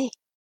 Don't worry.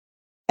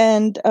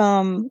 And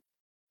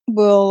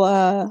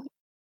we'll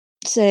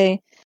say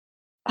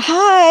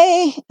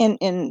hi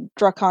in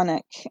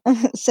Draconic.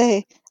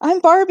 Say, I'm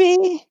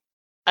Barbie.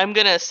 I'm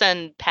gonna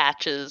send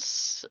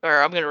Patches,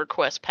 or I'm gonna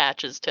request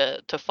Patches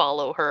to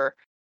follow her,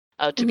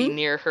 to be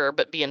near her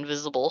but be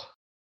invisible.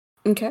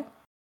 Okay.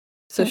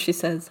 So she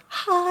says,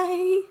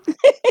 hi,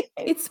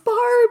 it's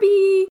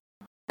Barbie.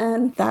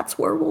 And that's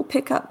where we'll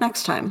pick up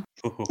next time.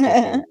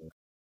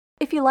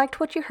 If you liked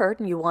what you heard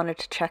and you wanted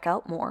to check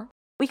out more,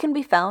 we can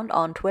be found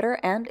on Twitter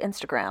and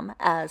Instagram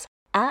as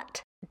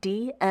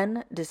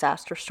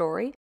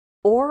 @DNDisasterStory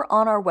or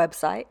on our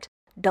website,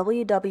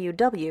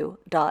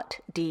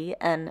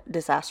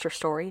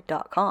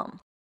 www.dndisasterstory.com.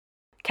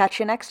 Catch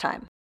you next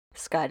time.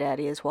 Sky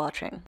Daddy is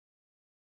watching.